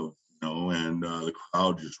front of, and the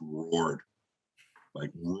crowd just roared.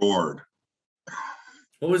 like roared.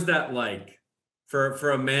 What was that like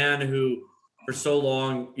for a man who for so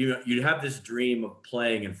long you have this dream of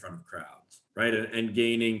playing in front of crowds, right? And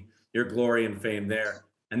gaining your glory and fame there.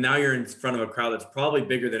 And now you're in front of a crowd that's probably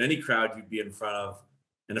bigger than any crowd you'd be in front of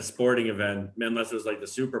in a sporting event, unless it was like the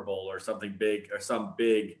Super Bowl or something big or some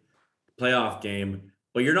big playoff game.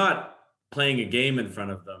 But you're not playing a game in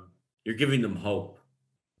front of them. You're giving them hope.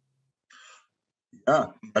 Yeah,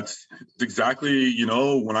 that's exactly, you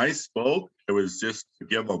know, when I spoke, it was just to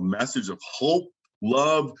give a message of hope,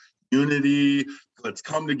 love, unity. Let's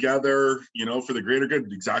come together, you know, for the greater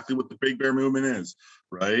good. Exactly what the Big Bear Movement is,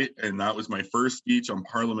 right? And that was my first speech on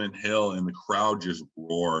Parliament Hill, and the crowd just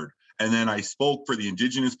roared. And then I spoke for the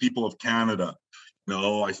Indigenous people of Canada. You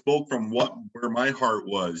know, I spoke from where my heart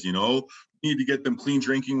was. You know, we need to get them clean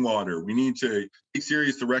drinking water. We need to take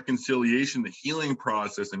serious the reconciliation, the healing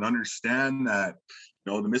process, and understand that,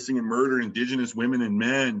 you know, the missing and murdered Indigenous women and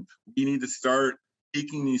men. We need to start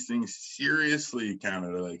taking these things seriously,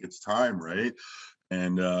 Canada. Like, it's time, right?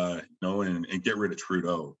 And you know, and get rid of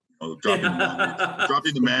Trudeau. You know,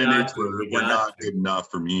 dropping the mandates were not good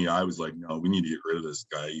enough for me. I was like, no, we need to get rid of this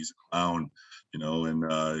guy. He's a clown, you know, and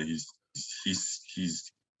he's in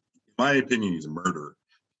my opinion, he's a murderer,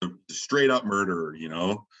 a straight up murderer, you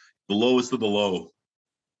know, the lowest of the low.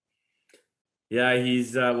 Yeah,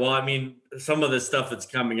 he's well, I mean, some of the stuff that's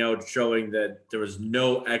coming out showing that there was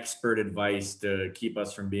no expert advice to keep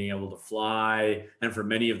us from being able to fly, and for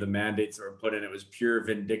many of the mandates that were put in, it was pure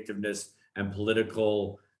vindictiveness and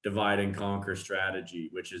political divide and conquer strategy,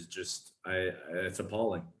 which is just it's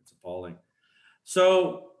appalling. It's appalling.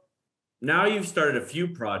 So now you've started a few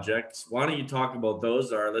projects. Why don't you talk about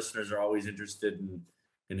those? Our listeners are always interested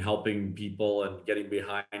in helping people and getting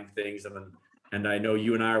behind things. And I know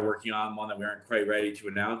you and I are working on one that we aren't quite ready to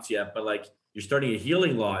announce yet, but like you're starting a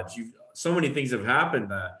healing lodge. So many things have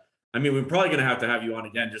happened. I mean, we're probably going to have you on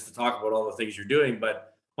again just to talk about all the things you're doing,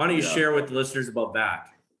 but why don't you share with the listeners about that?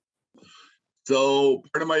 So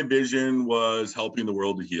part of my vision was helping the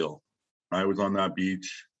world to heal. I was on that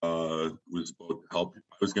beach, was about to help.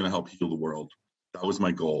 I was going to help heal the world. That was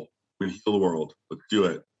my goal. I'm going to heal the world. Let's do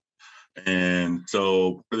it. And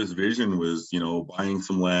so part of this vision was, you know, buying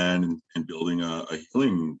some land and building a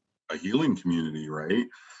healing community, right?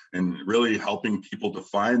 And really helping people to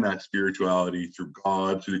find that spirituality through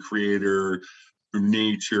God, through the Creator, through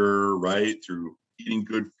nature, right? Through eating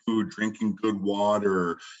good food, drinking good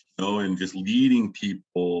water, you know, and just leading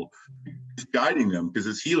people, just guiding them, because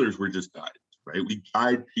as healers, we're just guides, right? We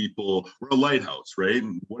guide people. We're a lighthouse, right?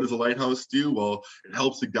 And what does a lighthouse do? Well, it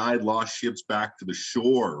helps to guide lost ships back to the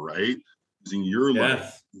shore, right? Using your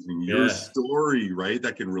life, using your story, right?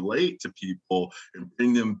 That can relate to people and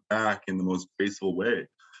bring them back in the most graceful way.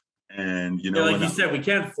 And, you know, like you said, we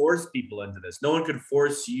can't force people into this. No one could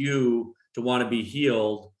force you to want to be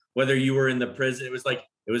healed, whether you were in the prison. It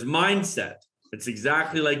was mindset. It's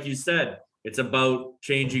exactly like you said. It's about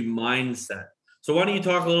changing mindset. So why don't you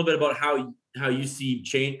talk a little bit about how you see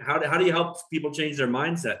change? How do you help people change their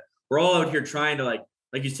mindset? We're all out here trying to, like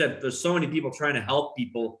you said, there's so many people trying to help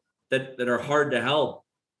people that are hard to help.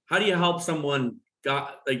 How do you help someone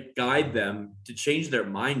guide them to change their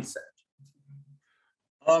mindset?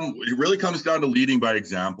 It really comes down to leading by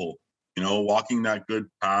example, you know, walking that good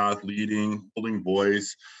path, leading, holding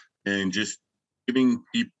voice, and just giving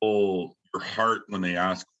people your heart when they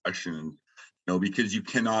ask questions, you know, because you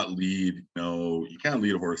cannot lead, you know, you can't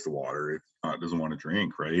lead a horse to water if it doesn't want to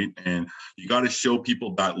drink, right? And you got to show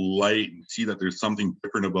people that light and see that there's something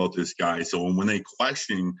different about this guy. So when they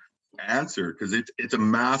question, answer, because it's a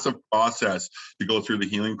massive process to go through the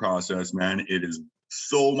healing process, man. It is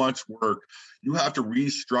so much work. You have to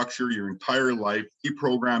restructure your entire life,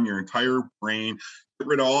 reprogram your entire brain, get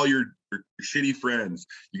rid of all your shitty friends.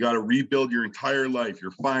 You got to rebuild your entire life,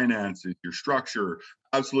 your finances, your structure,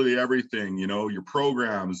 absolutely everything, you know, your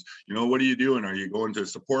programs. You know, what are you doing? Are you going to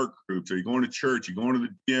support groups? Are you going to church? Are you going to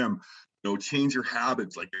the gym? You know, change your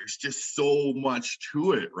habits. Like, there's just so much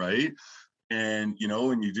to it, right? And, you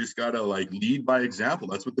know, and you just got to like lead by example.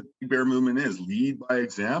 That's what the Big Bear Movement is. Lead by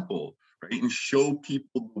example, right? And show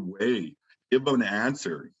people the way. Give them an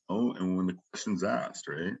answer, you know, and when the question's asked,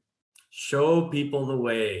 right? Show people the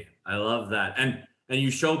way. I love that. And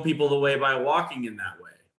you show people the way by walking in that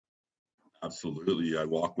way. Absolutely. I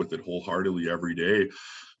walk with it wholeheartedly every day.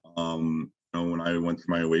 You know, when I went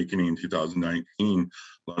through my awakening in 2019,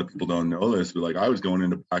 a lot of people don't know this, but like I was going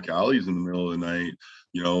into back alleys in the middle of the night,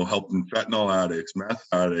 you know, helping fentanyl addicts, meth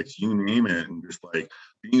addicts, you name it, and just like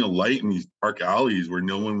being a light in these dark alleys where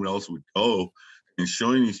no one else would go, and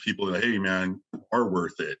showing these people that, hey, man, you are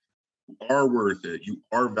worth it. are worth it. You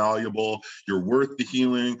are valuable. You're worth the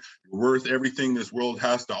healing. You're worth everything this world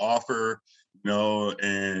has to offer.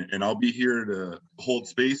 And I'll be here to hold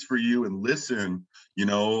space for you and listen.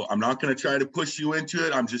 I'm not going to try to push you into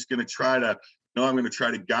it. I'm just going to try to, I'm going to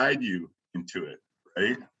try to guide you into it.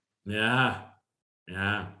 Right? Yeah.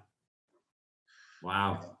 Yeah.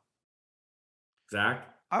 Wow. Zach?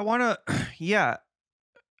 I want to, yeah.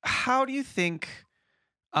 How do you think,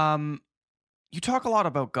 you talk a lot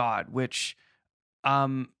about God, which,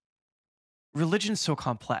 religion's so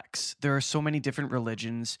complex. There are so many different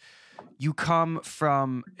religions. You come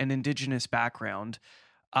from an indigenous background.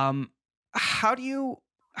 How do you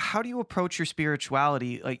approach your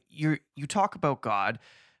spirituality? Like you talk about God.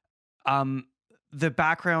 The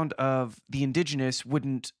background of the indigenous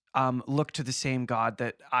wouldn't look to the same God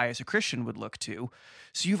that I, as a Christian, would look to.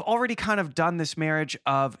 So you've already kind of done this marriage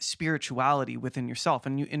of spirituality within yourself,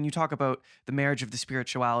 and you talk about the marriage of the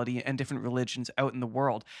spirituality and different religions out in the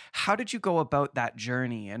world. How did you go about that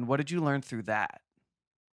journey, and what did you learn through that?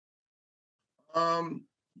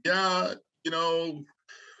 Yeah,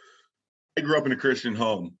 I grew up in a Christian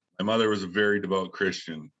home. My mother was a very devout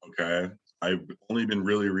Christian. Okay. I've only been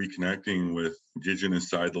really reconnecting with Indigenous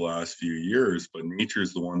side the last few years, but nature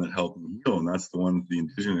is the one that helped me heal. And that's the one the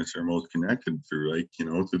Indigenous are most connected through,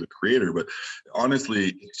 through the creator. But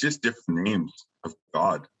honestly, it's just different names of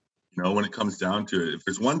God, when it comes down to it. If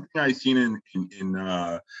there's one thing I've seen in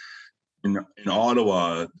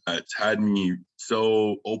Ottawa that's had me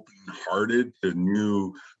so open-hearted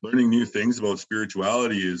to learning new things about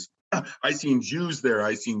spirituality is I seen Jews there,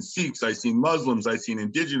 I seen Sikhs, I seen Muslims, I seen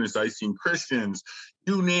Indigenous, I seen Christians,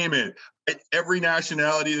 you name it. Every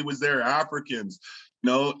nationality that was there, Africans,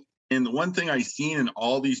 and the one thing I seen in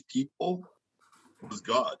all these people was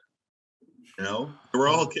God. They were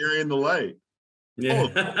all carrying the light.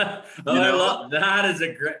 Yeah. I love that. Is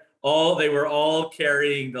a great. Oh, they were all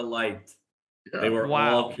carrying the light. Yeah. They were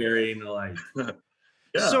all carrying the light.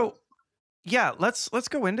 Yeah. So, yeah, let's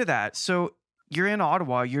go into that. So you're in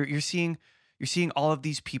Ottawa. You're seeing all of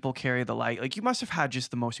these people carry the light. Like, you must have had just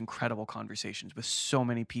the most incredible conversations with so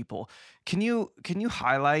many people. Can you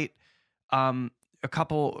highlight one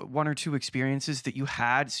or two experiences that you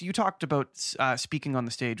had? So you talked about speaking on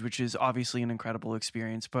the stage, which is obviously an incredible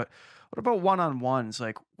experience, but what about one-on-ones?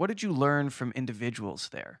 Like, what did you learn from individuals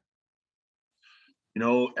there?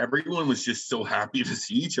 Everyone was just so happy to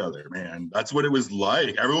see each other, man. That's what it was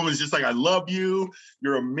like. Everyone was just like, I love you.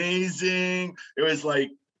 You're amazing. It was like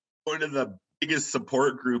going to the biggest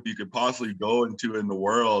support group you could possibly go into in the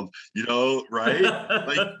world, right?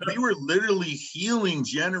 Like, we were literally healing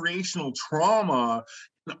generational trauma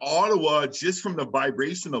in Ottawa just from the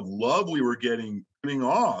vibration of love we were getting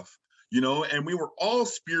off. And we were all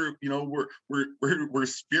spirit, we're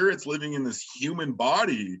spirits living in this human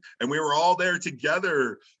body, and we were all there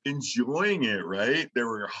together enjoying it, right? They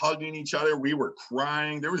were hugging each other. We were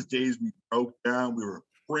crying. There was days we broke down. We were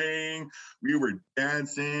praying. We were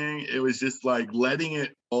dancing. It was just like letting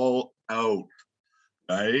it all out,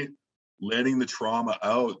 right? Letting the trauma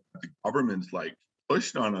out. The government's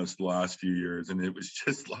pushed on us the last few years. And it was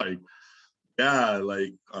just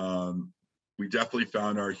we definitely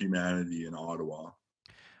found our humanity in Ottawa.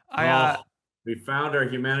 We found our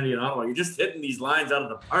humanity in Ottawa. You're just hitting these lines out of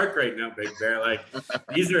the park right now, Big Bear.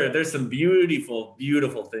 There's some beautiful,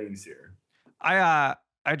 beautiful things here. I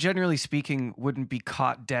generally speaking wouldn't be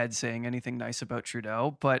caught dead saying anything nice about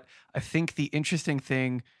Trudeau, but I think the interesting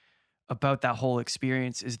thing about that whole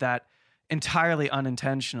experience is that entirely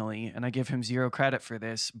unintentionally, and I give him zero credit for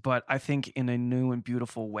this, but I think in a new and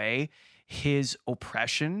beautiful way, his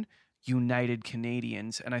oppression united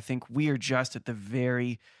Canadians. And I think we are just at the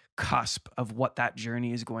very cusp of what that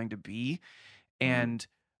journey is going to be. And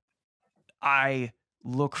I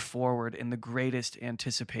look forward in the greatest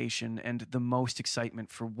anticipation and the most excitement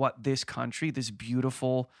for what this country, this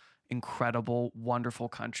beautiful, incredible, wonderful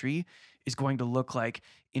country, is going to look like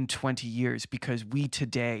in 20 years, because we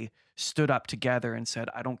today stood up together and said,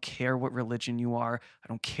 I don't care what religion you are. I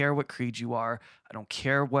don't care what creed you are. I don't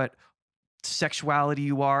care what sexuality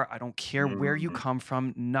you are. I don't care where you come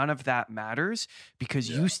from. None of that matters, because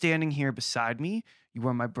you standing here beside me, you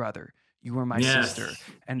are my brother. You are my sister.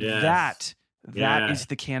 And that is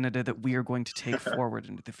the Canada that we are going to take forward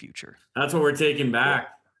into the future. That's what we're taking back.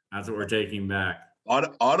 That's what we're taking back.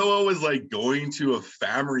 Ottawa was like going to a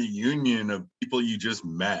family reunion of people you just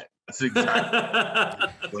met. That's exactly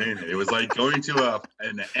explain it. It was like going to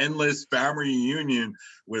an endless family reunion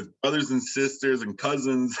with brothers and sisters and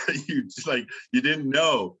cousins that you didn't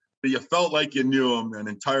know, but you felt like you knew them an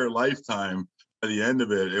entire lifetime. At the end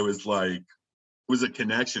of it, it was was a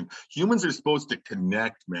connection. Humans are supposed to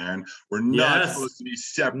connect, man. We're not supposed to be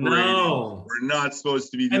separated. No. We're not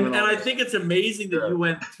supposed to be doing and I think it's amazing that you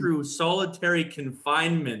went through solitary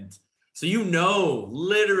confinement. So you know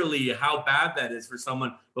literally how bad that is for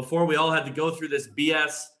someone before we all had to go through this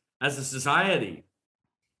BS as a society.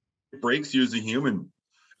 It breaks you as a human. And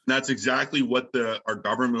that's exactly what our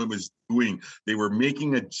government was doing. They were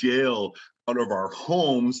making a jail out of our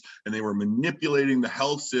homes, and they were manipulating the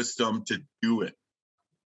health system to do it.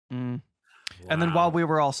 Mm. Wow. And then while we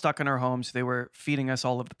were all stuck in our homes, they were feeding us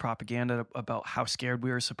all of the propaganda about how scared we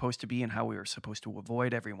were supposed to be and how we were supposed to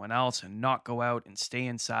avoid everyone else and not go out and stay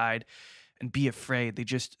inside and be afraid.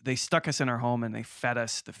 They stuck us in our home and they fed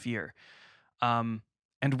us the fear. And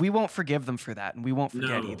we won't forgive them for that, and we won't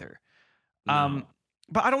forget either. No.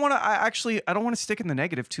 But I don't want to stick in the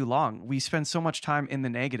negative too long. We spend so much time in the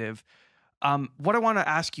negative. What I want to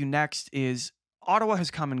ask you next is, Ottawa has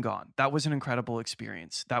come and gone. That was an incredible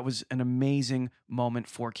experience. That was an amazing moment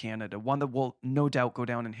for Canada, one that will no doubt go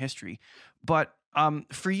down in history. But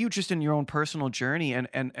for you, just in your own personal journey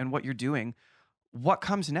and what you're doing, what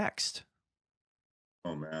comes next?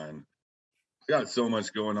 Oh, man. I got so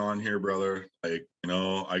much going on here, brother. Like,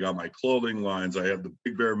 I got my clothing lines. I have the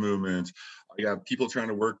Big Bear movement. I got people trying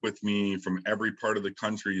to work with me from every part of the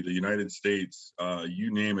country, the United States,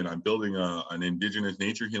 you name it. I'm building an Indigenous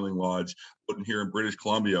nature healing lodge out here in British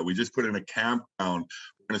Columbia. We just put in a campground.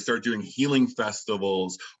 We're going to start doing healing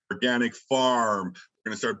festivals, organic farm. We're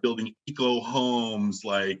going to start building eco homes.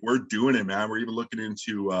 Like, we're doing it, man. We're even looking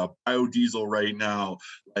into biodiesel right now.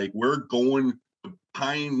 Like, we're going to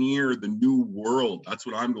pioneer the new world. That's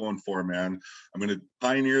what I'm going for, man. I'm going to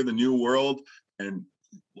pioneer the new world, and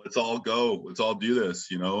let's all go. Let's all do this,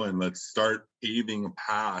 and let's start paving a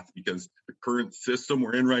path, because the current system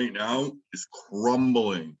we're in right now is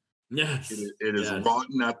crumbling. Yes. It is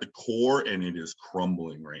rotten at the core, and it is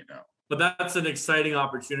crumbling right now. But that's an exciting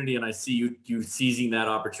opportunity, and I see you seizing that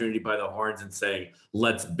opportunity by the horns and saying,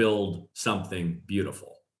 let's build something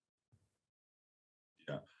beautiful.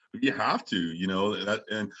 Yeah, you have to,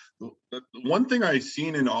 and the one thing I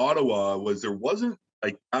seen in Ottawa was there wasn't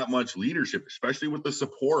like that much leadership, especially with the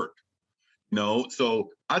support, so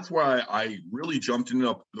that's why I really jumped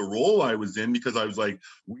into the role I was in, because I was like,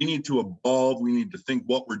 we need to evolve. We need to think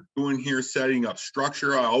what we're doing here, setting up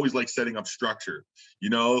structure. I always like setting up structure.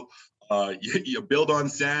 You build on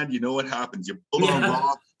sand, what happens. You build on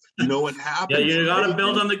rock, what happens. Yeah, you got to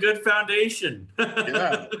build on the good foundation.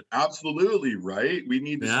 Yeah, absolutely, right? We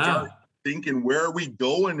need to start thinking, where are we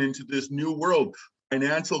going into this new world?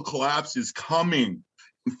 Financial collapse is coming.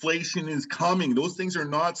 Inflation is coming. Those things are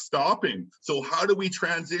not stopping. So how do we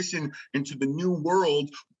transition into the new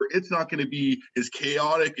world where it's not going to be as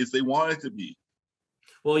chaotic as they want it to be?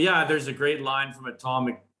 Well, yeah, there's a great line from a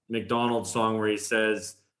Tom McDonald song where he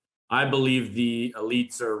says, I believe the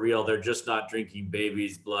elites are real. They're just not drinking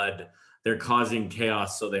baby's blood. They're causing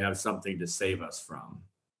chaos so they have something to save us from.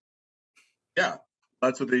 Yeah.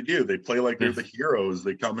 That's what they do. They play like they're the heroes.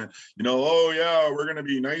 They come in, oh yeah, we're gonna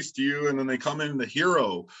be nice to you, and then they come in the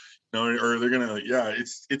hero, or they're gonna,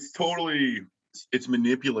 it's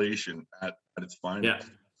manipulation at its finest.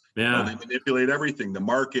 Yeah. They manipulate everything, the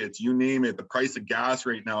markets, you name it. The price of gas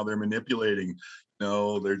right now, they're manipulating.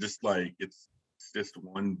 They're just like, it's just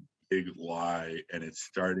one big lie, and it's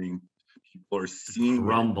starting. People are seeing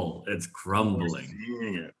crumble. It's crumbling.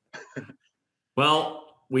 Seeing it. Well,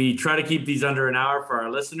 we try to keep these under an hour for our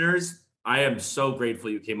listeners. I am so grateful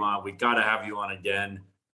you came on. We got to have you on again.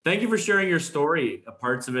 Thank you for sharing your story,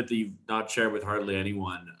 parts of it that you've not shared with hardly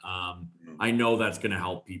anyone. I know that's going to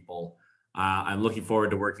help people. I'm looking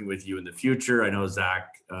forward to working with you in the future. I know,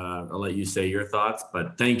 Zach, I'll let you say your thoughts,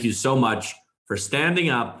 but thank you so much for standing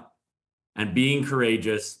up and being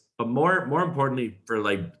courageous, but more importantly,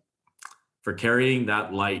 for carrying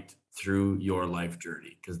that light through your life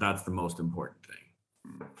journey, because that's the most important thing.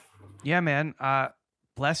 Yeah, man.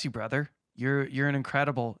 Bless you, brother. You're an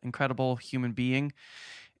incredible human being,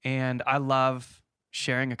 and I love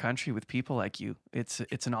sharing a country with people like you. It's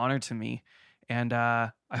an honor to me, and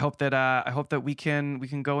I hope that we can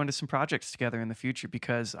go into some projects together in the future,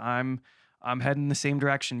 because I'm heading the same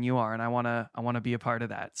direction you are, and I wanna be a part of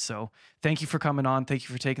that. So thank you for coming on. Thank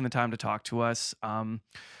you for taking the time to talk to us.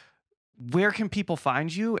 Where can people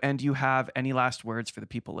find you, and do you have any last words for the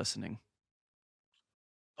people listening?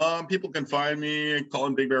 People can find me,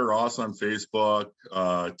 Colin Big Bear Ross on Facebook,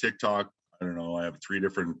 TikTok. I don't know. I have 3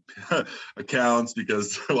 different accounts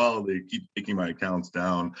because, they keep taking my accounts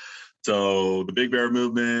down. So the Big Bear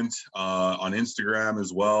Movement on Instagram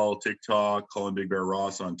as well, TikTok, Colin Big Bear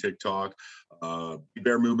Ross on TikTok.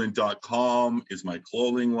 BigBearMovement.com is my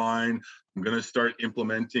clothing line. I'm going to start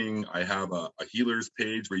implementing, I have a healers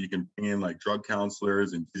page where you can bring in like drug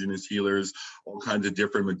counselors, indigenous healers, all kinds of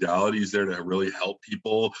different modalities there to really help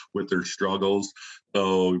people with their struggles.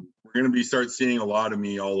 So we're going to start seeing a lot of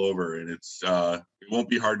me all over, and it won't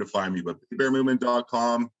be hard to find me, but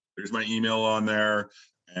BigBearMovement.com, there's my email on there.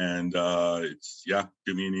 And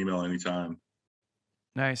give me an email anytime.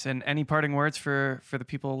 Nice. And any parting words for the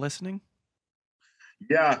people listening?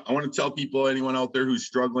 Yeah, I want to tell people, anyone out there who's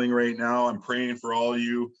struggling right now, I'm praying for all of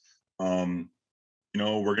you.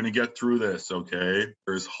 We're going to get through this, okay?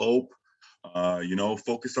 There's hope.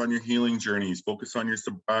 Focus on your healing journeys, focus on your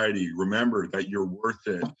sobriety. Remember that you're worth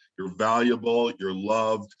it. You're valuable, you're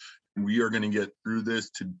loved. We are going to get through this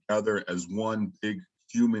together as one big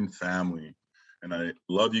human family. And I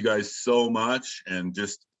love you guys so much, and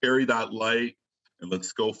just carry that light, and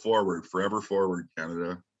let's go forward, forever forward,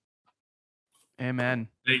 Canada. Amen.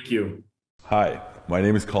 Thank you. Hi, my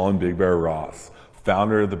name is Colin Big Bear Ross,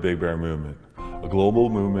 founder of the Big Bear Movement, a global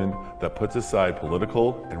movement that puts aside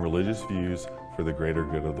political and religious views for the greater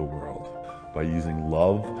good of the world by using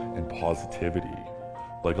love and positivity,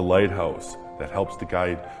 like a lighthouse that helps to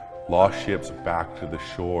guide lost ships back to the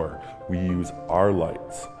shore. We use our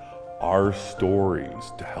lights, our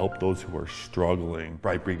stories to help those who are struggling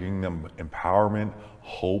by bringing them empowerment,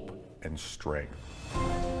 hope, and strength.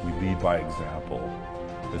 We lead by example.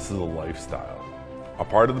 This is a lifestyle. A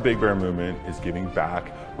part of the Big Bear Movement is giving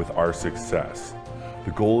back with our success.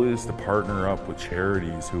 The goal is to partner up with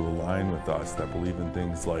charities who align with us that believe in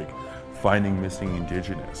things like finding missing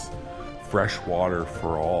Indigenous, fresh water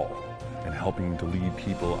for all, and helping to lead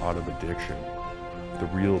people out of addiction, the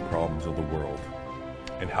real problems of the world.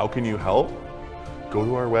 And how can you help? Go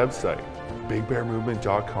to our website,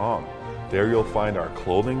 BigBearMovement.com. There you'll find our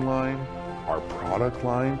clothing line, our product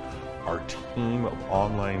line, our team of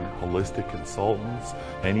online holistic consultants,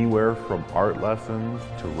 anywhere from art lessons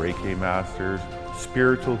to Reiki masters,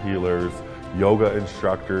 spiritual healers, yoga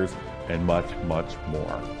instructors, and much, much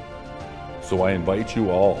more. So I invite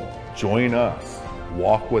you all, join us,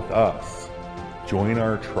 walk with us, join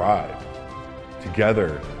our tribe.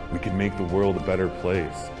 Together, we can make the world a better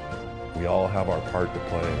place. We all have our part to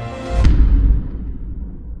play.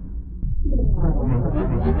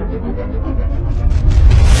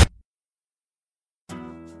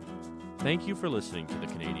 Thank you for listening to The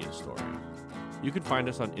Canadian Story. You can find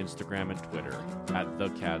us on Instagram and Twitter at The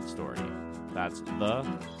CAD Story. That's the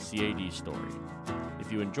CAD Story.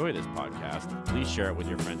 If you enjoy this podcast, please share it with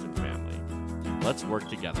your friends and family. Let's work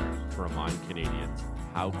together to remind Canadians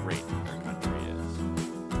how great our country is.